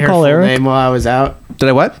Should we say prank her call full Eric? name while I was out? Did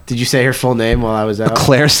I what? Did you say her full name while I was out?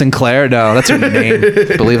 Claire Sinclair? No, that's her name.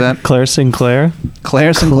 Believe that? Claire Sinclair.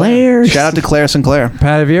 Claire Sinclair. Shout out to Claire Sinclair.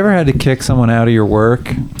 Pat, have you ever had to kick someone out of your work?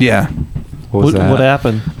 Yeah. What was that? What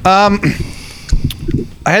happened? I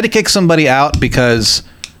had to kick somebody out because.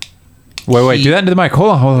 Wait, do that into the mic.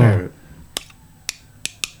 Hold on.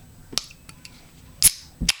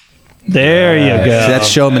 There you go. That's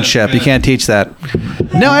showmanship. You can't teach that.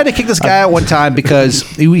 No, I had to kick this guy out one time because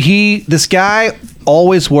this guy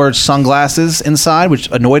always wore sunglasses inside, which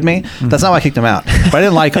annoyed me. That's not why I kicked him out. But I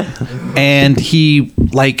didn't like him. And he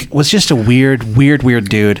was just a weird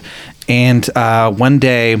dude. And one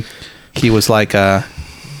day he was like, hey,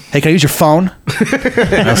 can I use your phone?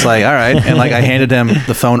 And I was like, all right. And I handed him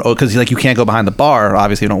the phone because you can't go behind the bar.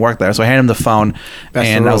 Obviously, you don't work there. So I handed him the phone,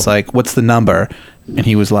 and I was like, what's the number? And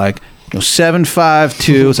he was like,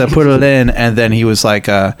 752. So I put it in, and then he was like,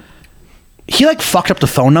 he fucked up the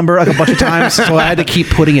phone number a bunch of times, so I had to keep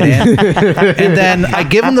putting it in. And then I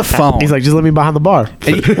give him the phone. He's like, just let me behind the bar.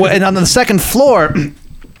 And on the second floor,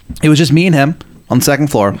 it was just me and him on the second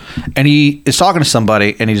floor, and he is talking to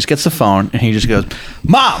somebody, and he just gets the phone, and he just goes,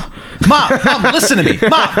 Mom, listen to me.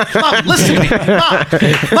 Mom, listen to me.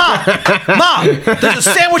 Mom, there's a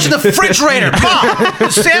sandwich in the refrigerator. Mom, the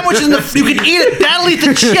sandwich is you can eat it. Dad'll eat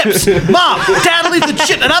the chips. Mom, Dad'll eat the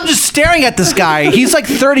chips. And I'm just staring at this guy. He's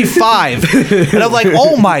 35. And I'm like,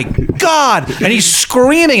 oh my God. And he's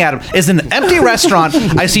screaming at him. It's an empty restaurant.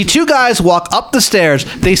 I see two guys walk up the stairs.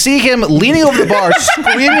 They see him leaning over the bar,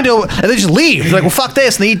 screaming to him, and they just leave. They're like, well, fuck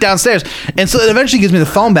this. And they eat downstairs. And so it eventually gives me the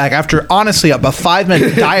phone back after, honestly, a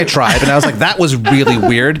 5-minute diatribe. And I was like, that was really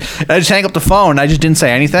weird. And I just hang up the phone. I just didn't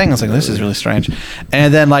say anything. I was like, this is really strange.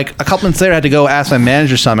 And then a couple minutes later, I had to go ask my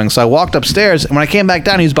manager something. So I walked upstairs, and when I came back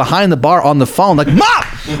down, he was behind the bar on the phone, like, Mom,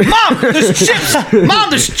 there's chips. Mom,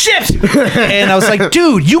 there's chips. And I was like,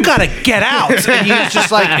 dude, you gotta get out. And he was just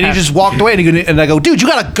and he just walked away. And I go, dude, you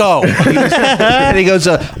gotta go. And he goes,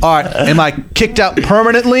 all right, am I kicked out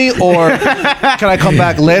permanently, or can I come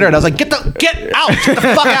back later? And I was like, get out, get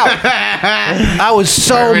the fuck out. I was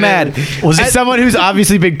so mad. Was it someone who's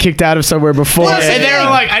obviously been kicked out of somewhere before? And they were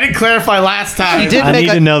like, I didn't clarify last time. I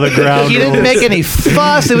need to know the ground He didn't make any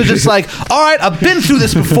fuss. It was just like, all right, I've been through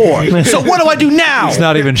this before. So what do I do now? It's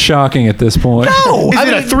not even shocking at this point. No. Is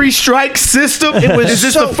it a 3-strike system? Is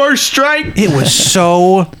this the first strike? It was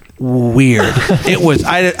so weird. It was.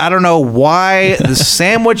 I don't know why the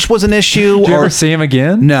sandwich was an issue. Did you ever see him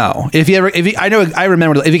again? No. I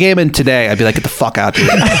remember if he came in today, I'd be like, get the fuck out, dude.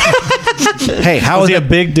 Hey, how was he a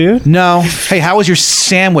big dude? No. Hey, how was your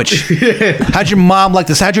sandwich? How'd your mom like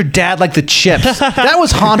this? How'd your dad like the chips? That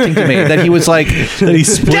was haunting to me. That he was like, that he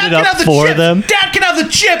split it up for them. Dad can have the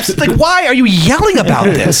chips. Like, why are you yelling about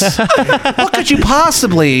this? What could you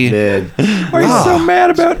possibly? Why are you so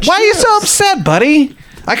mad about? Why are you so upset, buddy?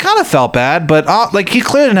 I kind of felt bad, but he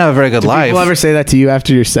clearly didn't have a very good life. People ever say that to you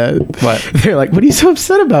after your set? What? They're like, what are you so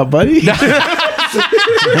upset about, buddy?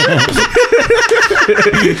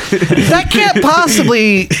 That can't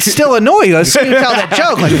possibly still annoy you. I've seen you tell that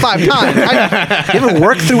joke 5 times. You ever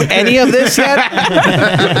worked through any of this yet?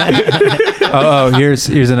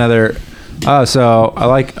 Here's another. So I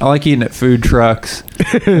like eating at food trucks.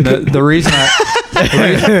 The reason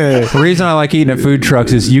I like eating at food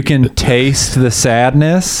trucks is you can taste the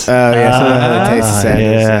sadness. Oh yeah, so they taste the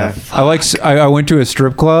sadness. Yeah. I went to a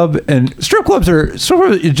strip club, and strip clubs are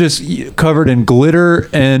sort of just covered in glitter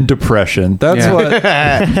and depression. That's what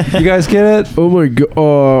you guys get it. Oh my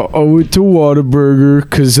god! I went to Whataburger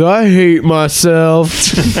because I hate myself.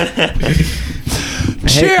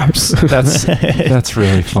 Chips. That's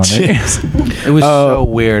really funny. It was so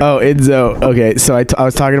weird. Oh, Enzo. Okay, so I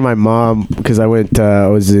was talking to my mom because I went. I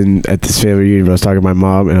was at this family reunion. I was talking to my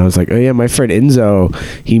mom, and I was like, "Oh yeah, my friend Enzo,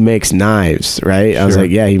 he makes knives, right?" I was like,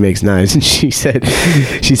 "Yeah, he makes knives." And she said,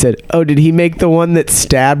 "Oh, did he make the one that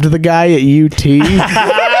stabbed the guy at UT?"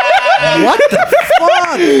 What the fuck?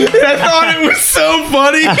 I thought it was so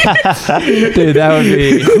funny. Dude, that would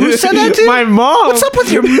be... Who said that to you? My mom. What's up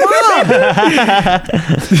with your mom?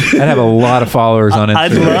 I'd have a lot of followers on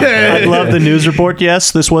Instagram. I'd love the news report.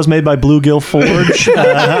 Yes, this was made by Bluegill Forge.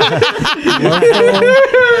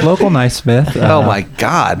 Local Naismith. Oh my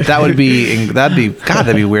God, that'd be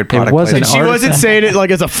weird product. Wasn't she wasn't saying it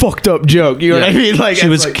as a fucked up joke. You know what I mean? She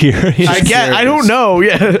was curious. I don't know.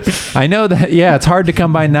 Yeah, I know that. Yeah, it's hard to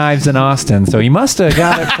come by knives in Austin, so he must have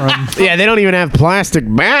got it from. Yeah, they don't even have plastic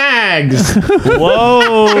bags.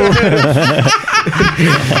 Whoa.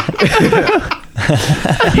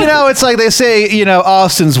 It's like they say,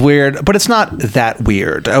 Austin's weird, but it's not that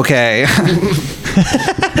weird, okay?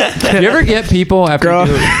 Do you ever get people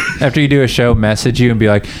after you do a show message you and be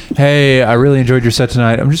like, "Hey, I really enjoyed your set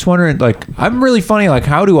tonight. I'm just wondering, I'm really funny.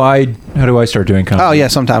 How do I start doing comedy?" Oh yeah,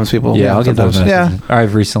 sometimes people. Yeah, I'll get those messages. Yeah,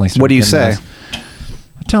 I've recently started. What do you say?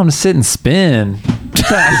 I tell them to sit and spin.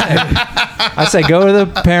 I say go to the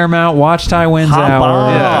Paramount, watch Ty Wins Hour,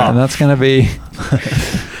 and that's gonna be.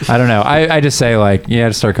 I don't know. I just say like,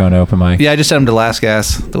 just start going to open mic. Yeah, I just sent him to Last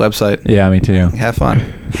Gas, the website. Yeah, me too. Have fun.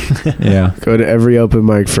 Yeah. Go to every open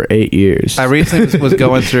mic for 8 years. I recently was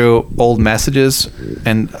going through old messages,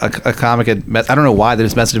 and a comic had I don't know why they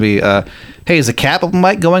just messaged me, hey, is a cap open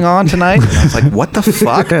mic going on tonight? And I was like, what the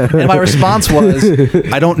fuck? And my response was,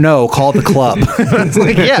 I don't know, call the club. It's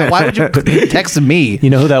like, yeah, why would you text me? You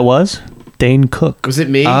know who that was? Dane Cook. Was it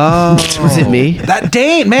me? Oh. Was it me? That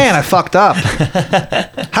Dane, man, I fucked up.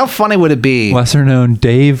 How funny would it be? Lesser known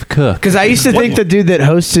Dave Cook. Because I used to think the dude that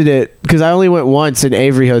hosted it, because I only went once and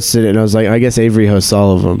Avery hosted it, and I was like, I guess Avery hosts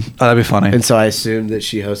all of them. Oh, that'd be funny. And so I assumed that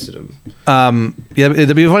she hosted them. Yeah,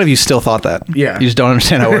 it'd be funny if you still thought that. Yeah. You just don't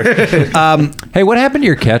understand how it works. Hey, what happened to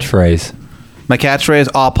your catchphrase? My catchphrase,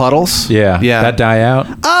 all puddles. Yeah. That die out?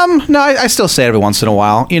 No, I still say it every once in a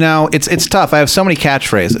while. You know, it's tough. I have so many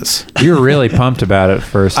catchphrases. You were really pumped about it at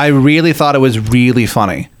first. I really thought it was really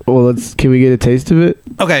funny. Well, can we get a taste of it?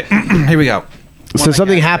 Okay, here we go. So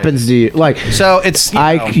something happens to you, like so it's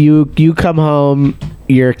you come home,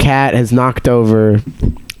 your cat has knocked over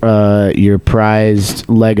your prized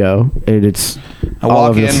Lego, and it's I all walk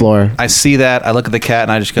over in, the floor. I see that. I look at the cat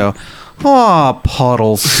and I just go, "Oh,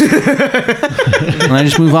 puddles," and I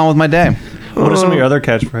just move on with my day. What are some of your other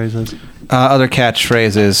catchphrases? Other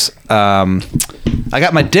catchphrases. I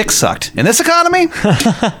got my dick sucked in this economy.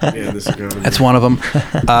 That's one of them.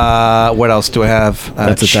 What else do I have?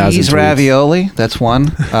 That's 1,000 cheese tweets. ravioli. That's one.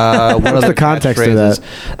 What's the context of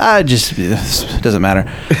that? Just it doesn't matter.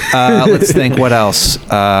 Let's think. What else?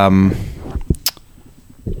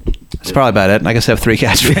 It's probably about it. I guess I have 3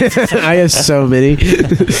 catchphrases. I have so many.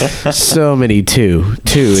 So many. Two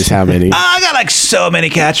is how many. I got like so many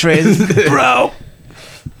catchphrases, bro.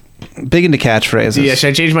 Big into catchphrases. Yeah, should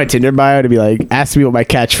I change my Tinder bio to be like, ask me what my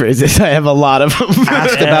catchphrase is? I have a lot of them.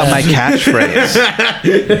 Ask about my catchphrase.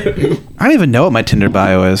 I don't even know what my Tinder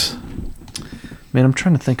bio is. Man, I'm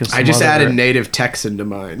trying to think of some I just other- added native Texan to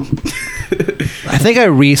mine. I think I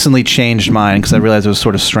recently changed mine because I realized it was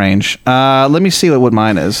sort of strange. Let me see what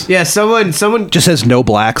mine is. Yeah, someone Just says no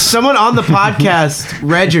blacks. someone on the podcast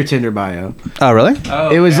read your Tinder bio. Oh, really?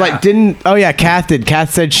 It was like Kath did.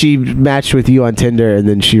 Kath said she matched with you on Tinder, and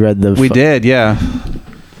then she read the. We did, yeah.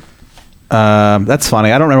 That's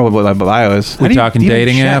funny. I don't remember what my bio is. We're talking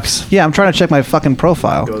dating apps? Yeah, I'm trying to check my fucking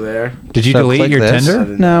profile. Go there. Did you So delete click your this.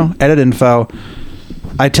 Tinder? No. Edit info.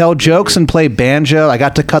 I tell jokes and play banjo. I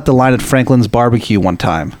got to cut the line at Franklin's barbecue one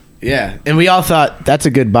time. Yeah, and we all thought that's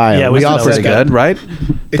a good bio. Yeah, we we all thought that said was that. Good, right?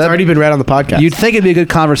 It's already been read on the podcast. You'd think it'd be a good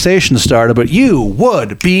conversation starter, but you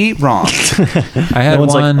would be wrong. I had No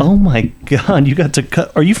one's one. like, oh my god, you got to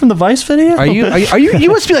cut. Are you from the Vice video? Are you? You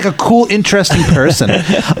must be like a cool, interesting person.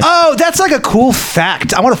 Oh, that's like a cool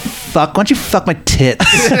fact. I want to fuck. Why don't you fuck my tits?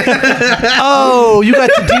 Oh, you got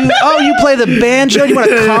to do. Oh, you play the banjo. You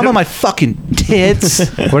want to come on my fucking tits?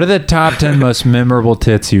 What are the top 10 most memorable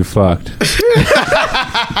tits you fucked?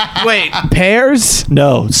 Wait, pairs?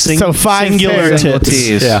 No, So 5 singular pairs. tits.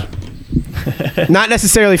 T's. Yeah. Not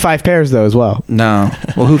necessarily 5 pairs though, as well. No.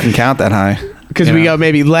 Well, who can count that high? Because we go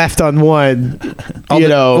maybe left on one.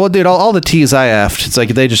 Well, dude, all the T's I effed. It's like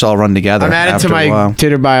they just all run together. I'm added to after a my while.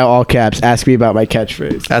 Tinder bio, all caps. Ask me about my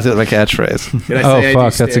catchphrase. That's my catchphrase. Did I Oh, say I do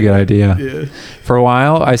fuck. That's a good stand-up? idea. Yeah. For a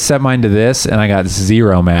while, I set mine to this, and I got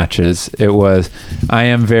 0 matches. It was, I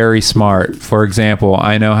am very smart. For example,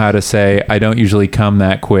 I know how to say, I don't usually come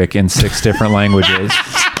that quick in 6 different languages.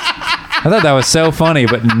 I thought that was so funny,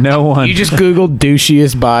 but no one. You just Googled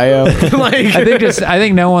douchiest bio. I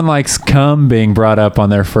think no one likes cum being brought up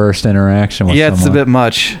on their first interaction with Yeah, it's a someone. bit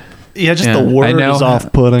much. Yeah, just Yeah. the word is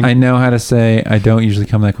off-putting. I know how to say I don't usually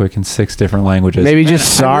come that quick in 6 different languages. Maybe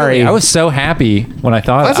just sorry. I was so happy when I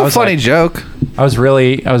thought That's I a was funny like- joke. I was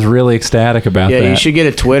really ecstatic about Yeah, that. you should get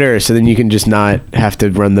a Twitter so then you can just not have to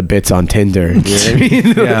run the bits on Tinder. You know what I mean?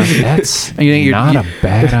 Yeah. That's You're- not a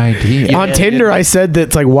bad idea. On Tinder, I said that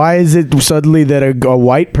it's like, why is it suddenly that a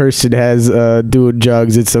white person has doing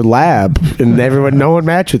jugs? It's a lab, and no one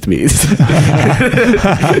matched with me. It's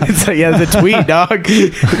like, yeah, the tweet, dog.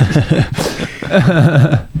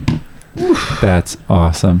 That's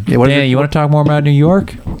awesome. Yeah, Danny, you want to talk more about New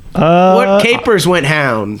York? What capers went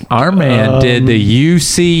hound? Our man did the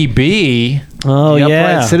UCB. Oh, The yeah.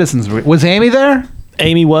 Upright Citizens. Was Amy there?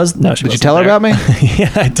 Amy was. No, she Did you wasn't tell her there. about me?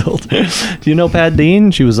 Yeah, I told her. Do you know Pat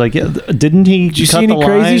Dean? She was like, yeah, didn't he you cut see any the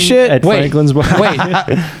crazy line shit? at Wait, Franklin's bar? wait.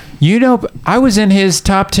 You know, I was in his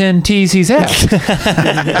top 10 T's he's at. Top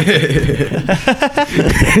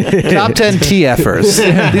 10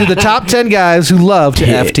 TFers. These are the top 10 guys who love to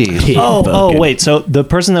FT. Oh, wait. So the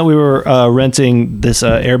person that we were renting this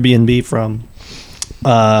Airbnb from,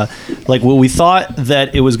 like, well, we thought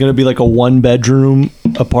that it was going to be like a 1-bedroom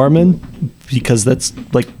apartment because that's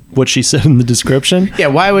like what she said in the description. Yeah,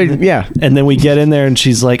 why would, yeah. And then we get in there and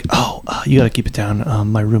she's like, oh, you got to keep it down.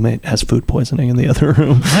 My roommate has food poisoning in the other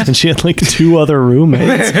room. And she had like 2 other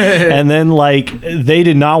roommates. And then like they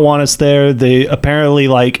did not want us there. They apparently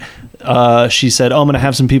like, she said, oh, I'm going to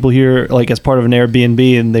have some people here like as part of an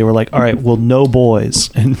Airbnb. And they were like, all right, well, no boys.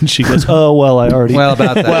 And she goes, oh, well, I already. Well,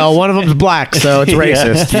 about that. Well, one of them's black, so it's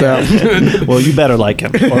racist. So. Well, you better like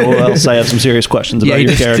him, or else I have some serious questions about he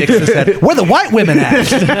your just character. sticks his head, where the white women at?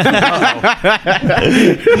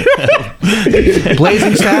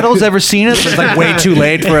 Blazing Saddles, ever seen it? It's like way too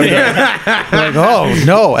late for him. Like, oh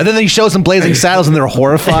no! And then he shows them Blazing Saddles, and they're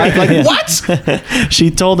horrified. Like, what? She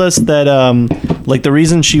told us that like the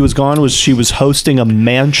reason she was gone was she was hosting a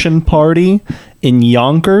mansion party in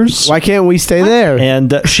Yonkers. Why can't we stay there?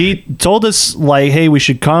 And she told us like, hey, we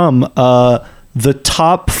should come. The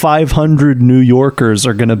top 500 New Yorkers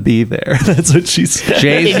are going to be there. That's what she said.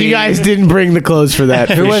 You guys didn't bring the clothes for that.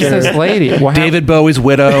 Who was this lady? Wow. David Bowie's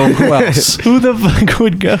widow. Who else? Who the fuck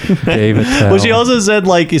would go? David Well, she also said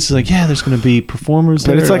like, it's like, yeah, there's going to be performers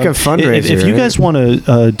there. But it's like a fundraiser. If you guys want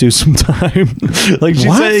to do some time, like she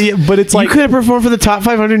said, yeah, but it's like you could have performed for the top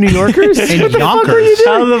 500 New Yorkers in What the fuck Yonkers. are you doing?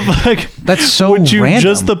 How the fuck? That's so Would you random.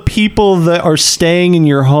 just the people that are staying in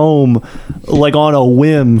your home, like on a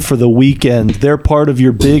whim for the weekend? They're part of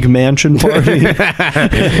your big mansion party.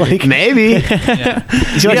 Like maybe.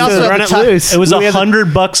 We We also run have it the top- loose. it was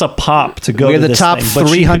 $100 a pop to go. We to have the this top thing, but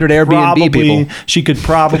she 300 could Airbnb probably- people. She could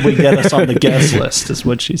probably get us on the guest list, is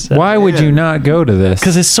what she said. Why would you not go to this?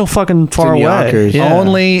 Because it's so fucking far in away. Yonkers. Yeah.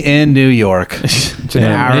 Only in New York. It's an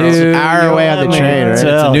hour away on the train, It's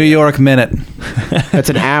right? It's a New York minute. That's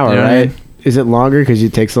an hour, You know what I right? mean? Is it longer because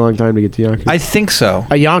it takes a long time to get to Yonkers? I think so.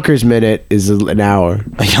 A Yonkers minute is an hour.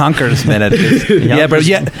 A Yonkers minute. Yeah, but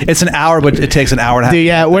yeah, it's an hour, but it takes an hour and a half. Dude,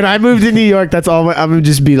 yeah, when I moved to New York, that's all. I'm gonna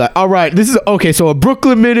just be like, all right, this is okay. So a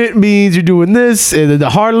Brooklyn minute means you're doing this, and then the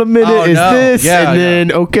Harlem minute is this, and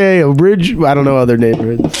then okay, a Ridge. I don't know other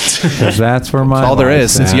neighborhoods. 'Cause that's where my That's all there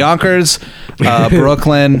life's is. It's at. Yonkers,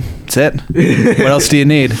 Brooklyn. That's it. What else do you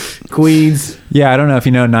need? Queens. Yeah, I don't know if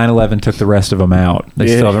you know, 9/11 took the rest of them out. They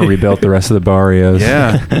still haven't rebuilt the rest of the barrios.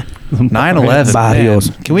 Yeah, 9/11. Barrios.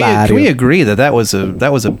 Man. Can we agree that was a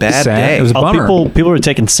bad Sad. day? It was a bummer. People were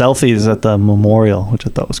taking selfies at the memorial, which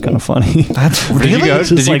I thought was kind of funny. That's Did you go?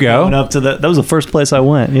 Just Did you like go? going up to that was the first place I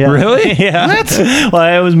went. Yeah. Really? Yeah. What? Well,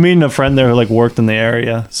 I was meeting a friend there who like worked in the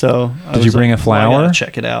area. So I Did you was bring like, a flower? Well, I gotta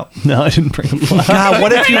check it out. No, I didn't bring a flower. God,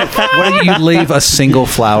 what if you leave a single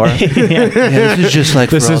flower? Yeah, this is just like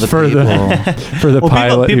This for all is the for people. for the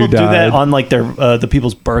pilot people who do died. that on like their the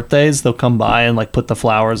people's birthdays. They'll come by and like put the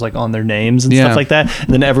flowers like on their names and Yeah. stuff like that. And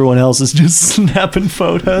then everyone else is just snapping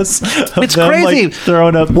photos. Of It's them, crazy. Like,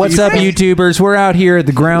 throwing up. What's up, YouTubers? We're out here at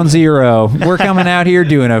the Ground Zero. We're coming out here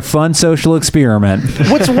doing a fun social experiment.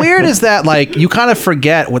 What's weird is that like you kind of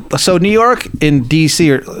forget what. So New York and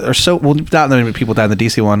DC are so well. Not that many people died in the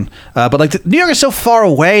DC one, but like New York is so far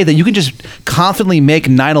away that you can just confidently make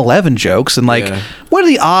 9/11 jokes and like. What are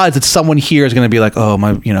the odds that someone here is going to be like, oh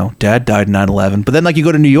my, dad died in 9/11, but then like you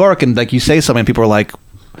go to New York and like you say something, and people are like.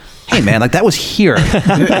 Hey man, like that was here.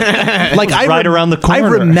 Like right around the corner. I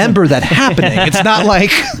remember that happening. It's not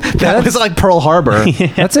like that was like Pearl Harbor.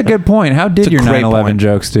 That's a good point. How did a your great 9/11 point.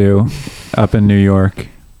 jokes do up in New York?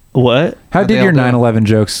 What? How did your 9/11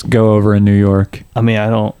 jokes go over in New York? I mean, I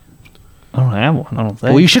don't have one. I don't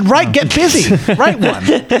think. Well, you should get busy. Write one.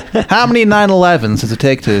 How many 9/11s does it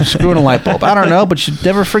take to screw in a light bulb? I don't know, but you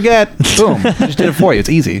never forget. Boom. Just did it for you. It's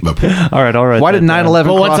easy. All right. Why did 9/11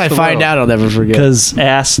 Well, once cross I the find road? out, I'll never forget. Because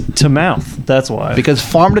ass to mouth. That's why. Because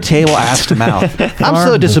farm to table, ass to mouth. I'm so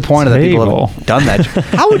Farm to disappointed that people table. have done that.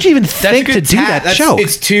 How would you even think to do that joke?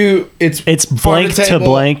 It's blank to table,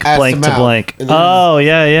 blank, ass blank to mouth. blank. And then Oh,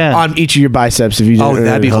 yeah. on each of your biceps if you do Oh,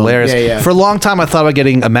 that'd be hilarious. Yeah. For a long time, I thought about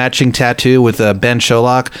getting a matching tattoo with Ben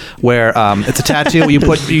Sholok, where it's a tattoo where you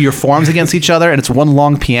put your forearms against each other, and it's one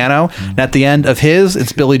long piano. And at the end of his,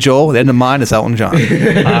 it's Billy Joel. At the end of mine, it's Elton John.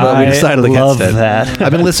 But we decided love against it. that.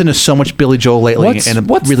 I've been listening to so much Billy Joel lately, and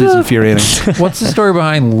it really is infuriating. What's the story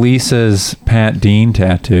behind Lisa's Pat Dean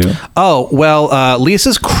tattoo? Oh, well,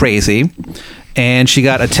 Lisa's crazy, and she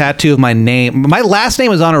got a tattoo of my name. My last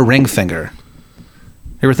name is on her ring finger.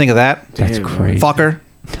 You ever think of that? That's crazy. Fucker.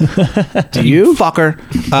 Do you? Fucker.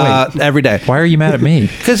 Every day. Why are you mad at me?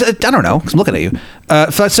 Because I don't know. 'Cause I'm looking at you.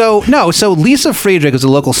 So Lisa Friedrich is a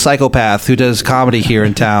local psychopath who does comedy here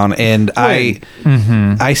in town, and I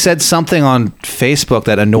said something on Facebook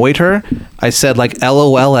that annoyed her. I said like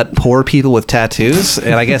LOL at poor people with tattoos,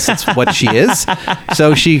 and I guess that's what she is.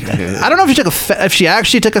 So I don't know if she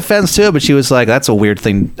actually took offense to it, but she was like, "That's a weird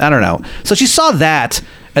thing." I don't know. So she saw that.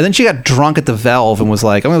 And then she got drunk at the Valve and was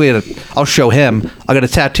like, I'll show him. I got a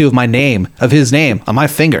tattoo of his name on my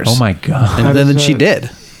fingers. Oh my God. And then she did.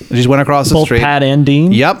 She just went across the Both street. Pat and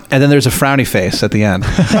Dean? Yep. And then there's a frowny face at the end,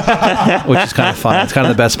 which is kind of fun. It's kind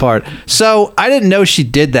of the best part. So I didn't know she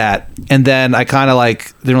did that. And then I kind of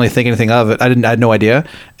like didn't really think anything of it. I had no idea.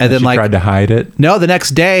 And then she tried to hide it. No, the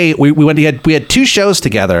next day we had 2 shows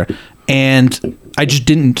together, and I just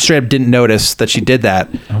straight up didn't notice that she did that.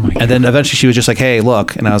 Oh my God. And then eventually she was just like, "Hey,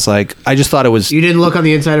 look," and I was like, I just thought it was. You didn't look on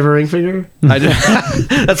the inside of her ring finger? I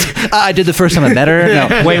did the first time I met her.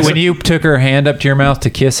 No. Wait, when you took her hand up to your mouth to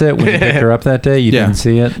kiss it, when you picked her up that day, you didn't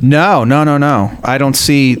see it? No. I don't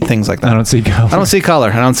see things like that. I don't see color. I don't see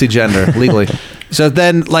color. I don't see gender legally. So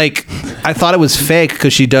then, like, I thought it was fake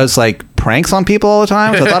because she does like pranks on people all the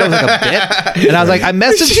time. So I thought it was like a bit, and I was like, I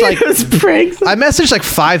messaged like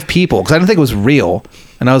 5 people because I didn't think it was real,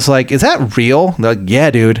 and I was like, "Is that real?" And they're like,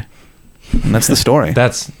 "Yeah, dude." And that's the story.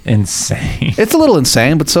 That's insane. It's a little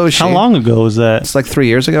insane, but so is she. How long ago was that? It's like 3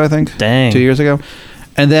 years ago, I think. Dang. 2 years ago.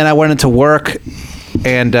 And then I went into work,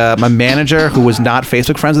 and my manager, who was not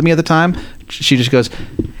Facebook friends with me at the time, she just goes,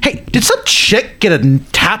 "Hey, did some chick get a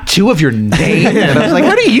tattoo of your name?" And I was like,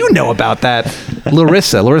 "How do you know about that?"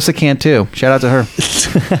 Larissa can't too. Shout out to her.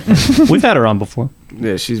 We've had her on before.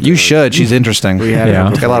 Yeah, You should. She's interesting. We had her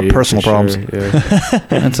Got a lot of personal problems. Sure, yeah.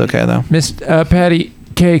 That's okay though. Miss Patty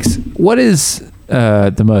Cakes, what is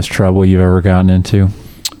the most trouble you've ever gotten into?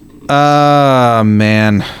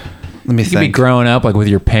 Man, let me You could be think. growing up like with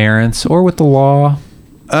your parents or with the law.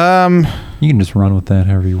 You can just run with that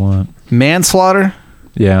however you want. Manslaughter.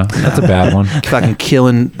 Yeah, that's a bad one. Fucking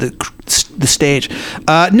killing the stage.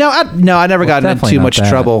 No, I never got into definitely too not much that.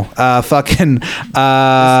 trouble.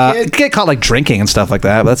 Get caught like drinking and stuff like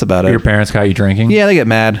that. But that's about it. Your parents caught you drinking? Yeah, they get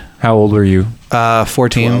mad. How old were you?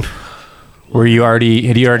 14. Had you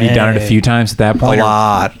already done it a few times at that point? A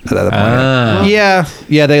lot at that point. Ah. Yeah.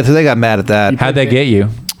 They got mad at that. How'd they get you?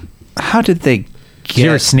 How did they get? Did you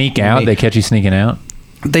ever sneak out? me? They catch you sneaking out?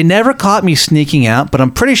 They never caught me sneaking out, but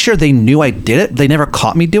I'm pretty sure they knew I did it. They never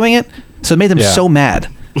caught me doing it, so it made them so mad.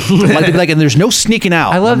 like, and there's no sneaking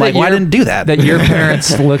out. I love I'm that like, why didn't do that? That your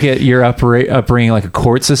parents look at your upbringing like a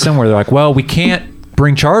court system where they're like, well, we can't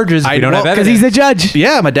bring charges if we don't have evidence. Because he's a judge.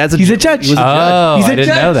 Yeah, my dad's a He's a judge. He was a Oh, He's a I didn't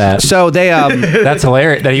judge. know that. So they That's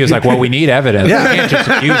hilarious. That he was like, well, we need evidence. Yeah. We can't just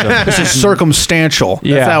accuse them. this is circumstantial.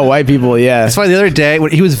 Yeah. That's how white people, That's why the other day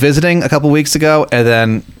when he was visiting a couple weeks ago, and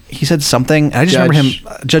then he said something. I just remember him,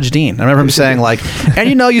 Judge Dean. I remember him saying like, and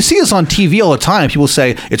you see this on TV all the time. People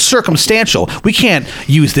say it's circumstantial. We can't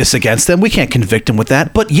use this against them. We can't convict them with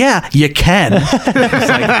that. But yeah, you can. It's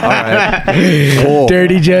like, all right, cool.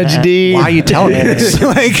 Dirty Judge Dean. Why are you telling me this?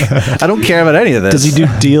 Like, I don't care about any of this. Does he do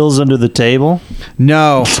deals under the table?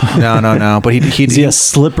 No. But Is he a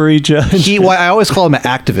slippery judge? I always call him an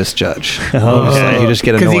activist judge. Okay. You just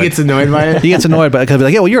get annoyed. Because he gets annoyed by it? He gets annoyed by it because be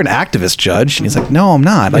like, yeah, well, you're an activist, judge. And he's like, no, I'm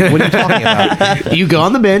not. Like, what are you talking about? You go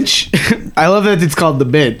on the bench. I love that it's called the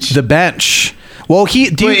bench. The bench. Well,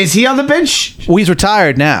 Wait, is he on the bench? Well, he's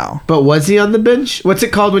retired now. But was he on the bench? What's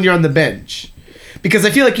it called when you're on the bench? Because I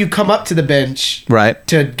feel like you come up to the bench Right.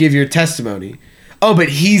 to give your testimony. Oh, but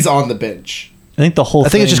he's on the bench. I think the whole I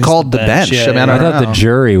think it's just called the bench. Yeah, I mean, yeah. I thought the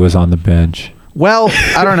jury was on the bench. Well,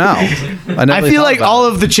 I don't know. I feel like all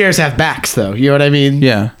of the chairs have backs, though. You know what I mean?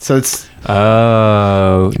 Yeah. So it's...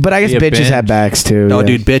 Oh. But I guess bitches have backs, too. No, yeah.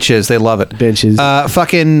 dude, bitches. They love it. Bitches.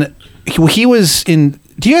 He was in...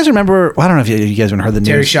 Do you guys remember... Well, I don't know if you guys haven't heard the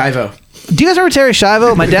news. Terry Schiavo. Do you guys remember Terry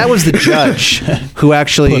Schiavo? My dad was the judge who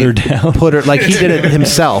actually Put her down. Like he did it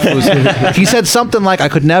himself. He said something like, I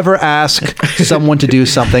could never ask someone to do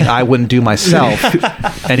something I wouldn't do myself.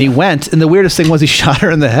 And he went, and the weirdest thing was he shot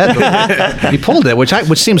her in the head. He pulled it, which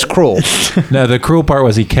seems cruel. No, the cruel part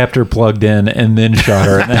was he kept her plugged in and then shot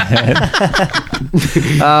her in the head.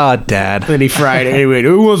 Oh, Dad. Then he fried it. Anyway,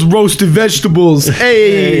 who wants roasted vegetables?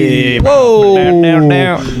 Hey! Whoa! Down.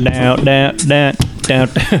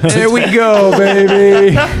 There we go,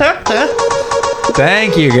 baby.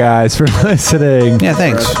 Thank you guys for listening. Yeah,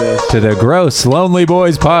 thanks. To the Gross Lonely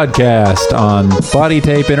Boys podcast on Body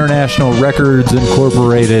Tape International Records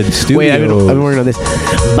Incorporated Studios. Wait, I've been working on this.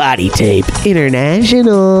 Body Tape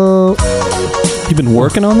International. You've been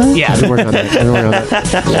working on that? Yeah, I've been working on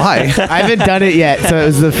that. Why? I haven't done it yet, so it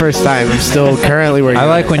was the first time. I'm still currently working. I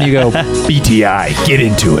like when you go BTI, get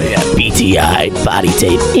into it. BTI body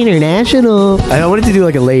tape international. I wanted to do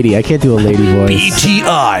like a lady. I can't do a lady voice.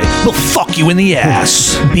 BTI will fuck you in the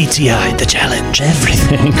ass. BTI, the challenge,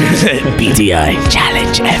 everything. BTI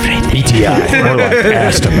challenge everything. BTI, more like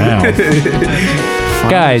ass to mouth.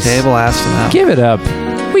 Guys, Table ass to mouth. give it up.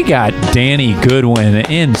 We got Danny Goodwin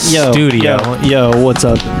in studio. Yo, what's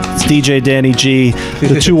up? It's DJ Danny G,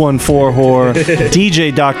 the 214 whore,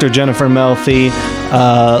 DJ Dr. Jennifer Melfi,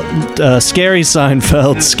 Scary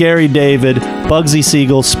Seinfeld, Scary David, Bugsy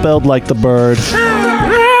Siegel, spelled like the bird,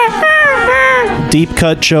 Deep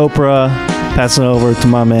Cut Chopra, passing over to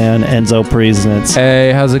my man Enzo Priesnitz.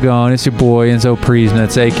 Hey, how's it going? It's your boy Enzo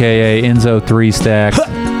Priesnitz, a.k.a. Enzo 3 Stacks,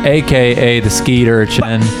 a.k.a. the Skeet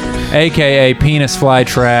Urchin, a.k.a. Penis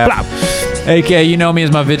Flytrap, a.k.a. you know me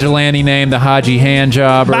as my vigilante name, the Haji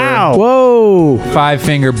Handjobber. Wow. Whoa.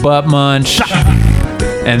 5-finger Butt Munch.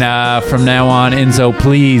 And from now on, Enzo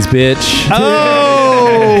Please, bitch.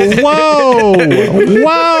 Oh! Whoa!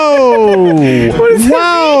 Whoa!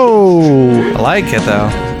 Whoa! I like it though.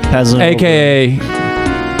 A.k.a.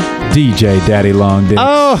 DJ Daddy Long Dick.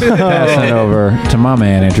 Oh! Passing over to my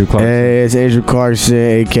man, Andrew Clarkson. Hey, it's Andrew Clarkson,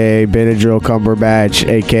 a.k.a. Benadryl Cumberbatch,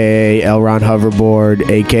 a.k.a. Elron Hoverboard,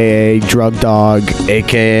 a.k.a. Drug Dog,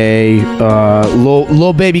 a.k.a.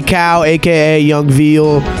 Lil Baby Cow, a.k.a. Young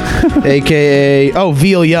Veal, a.k.a.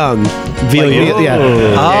 Veal Young. Veal Young. Yeah.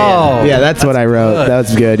 Oh. Yeah, that's what I wrote. good.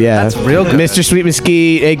 That's good, yeah. That's real good. Mr. Sweet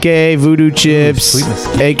Mesquite, a.k.a. Voodoo Chips,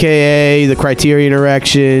 a.k.a. The Criterion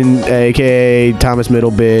Erection, a.k.a. Thomas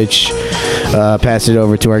Middle Bitch. Pass it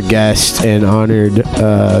over to our guest and honored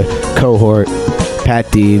cohort,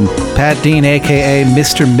 Pat Dean. Pat Dean, a.k.a.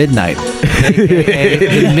 Mr. Midnight, a.k.a.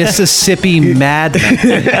 the Mississippi Madman,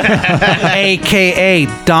 a.k.a.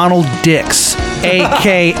 Donald Dix,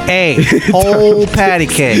 a.k.a. Old Patty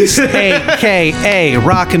Cakes, a.k.a.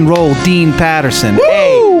 Rock and Roll Dean Patterson,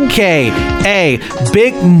 a.k.a.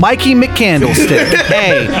 Big Mikey McCandlestick,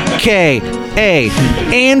 a.k.a.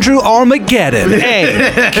 Andrew Armageddon,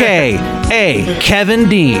 a.k.a. Kevin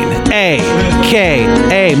Dean,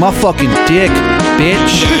 a.k.a. my fucking dick,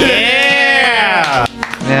 bitch.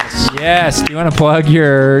 Yes. Do you want to plug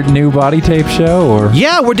your new body tape show? Or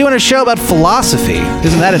Yeah, we're doing a show about philosophy.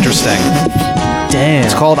 Isn't that interesting? Damn.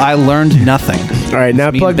 It's called I Learned Nothing. All right, now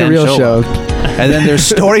Me plug and the Ben real Sholok. show. And then there's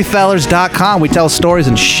storyfellers.com. We tell stories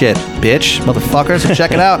and shit, bitch, motherfuckers. So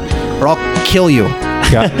check it out, or I'll kill you.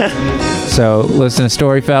 So listen to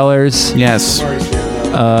Storyfellers. Yes.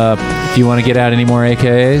 If you want to get out any more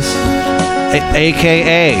AKAs,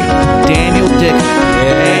 AKA Daniel Dick,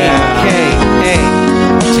 AKA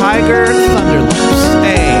Tiger Thunderlips,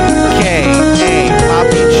 AKA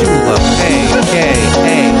Papi Chulo, AKA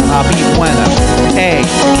Papi Bueno,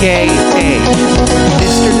 AKA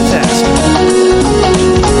Mr. Disaster.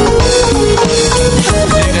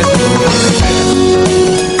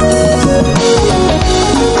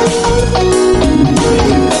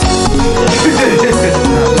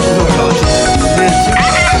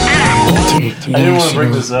 I didn't want to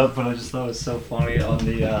bring this up, but I just thought it was so funny on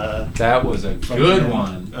the. that was a good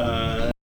one.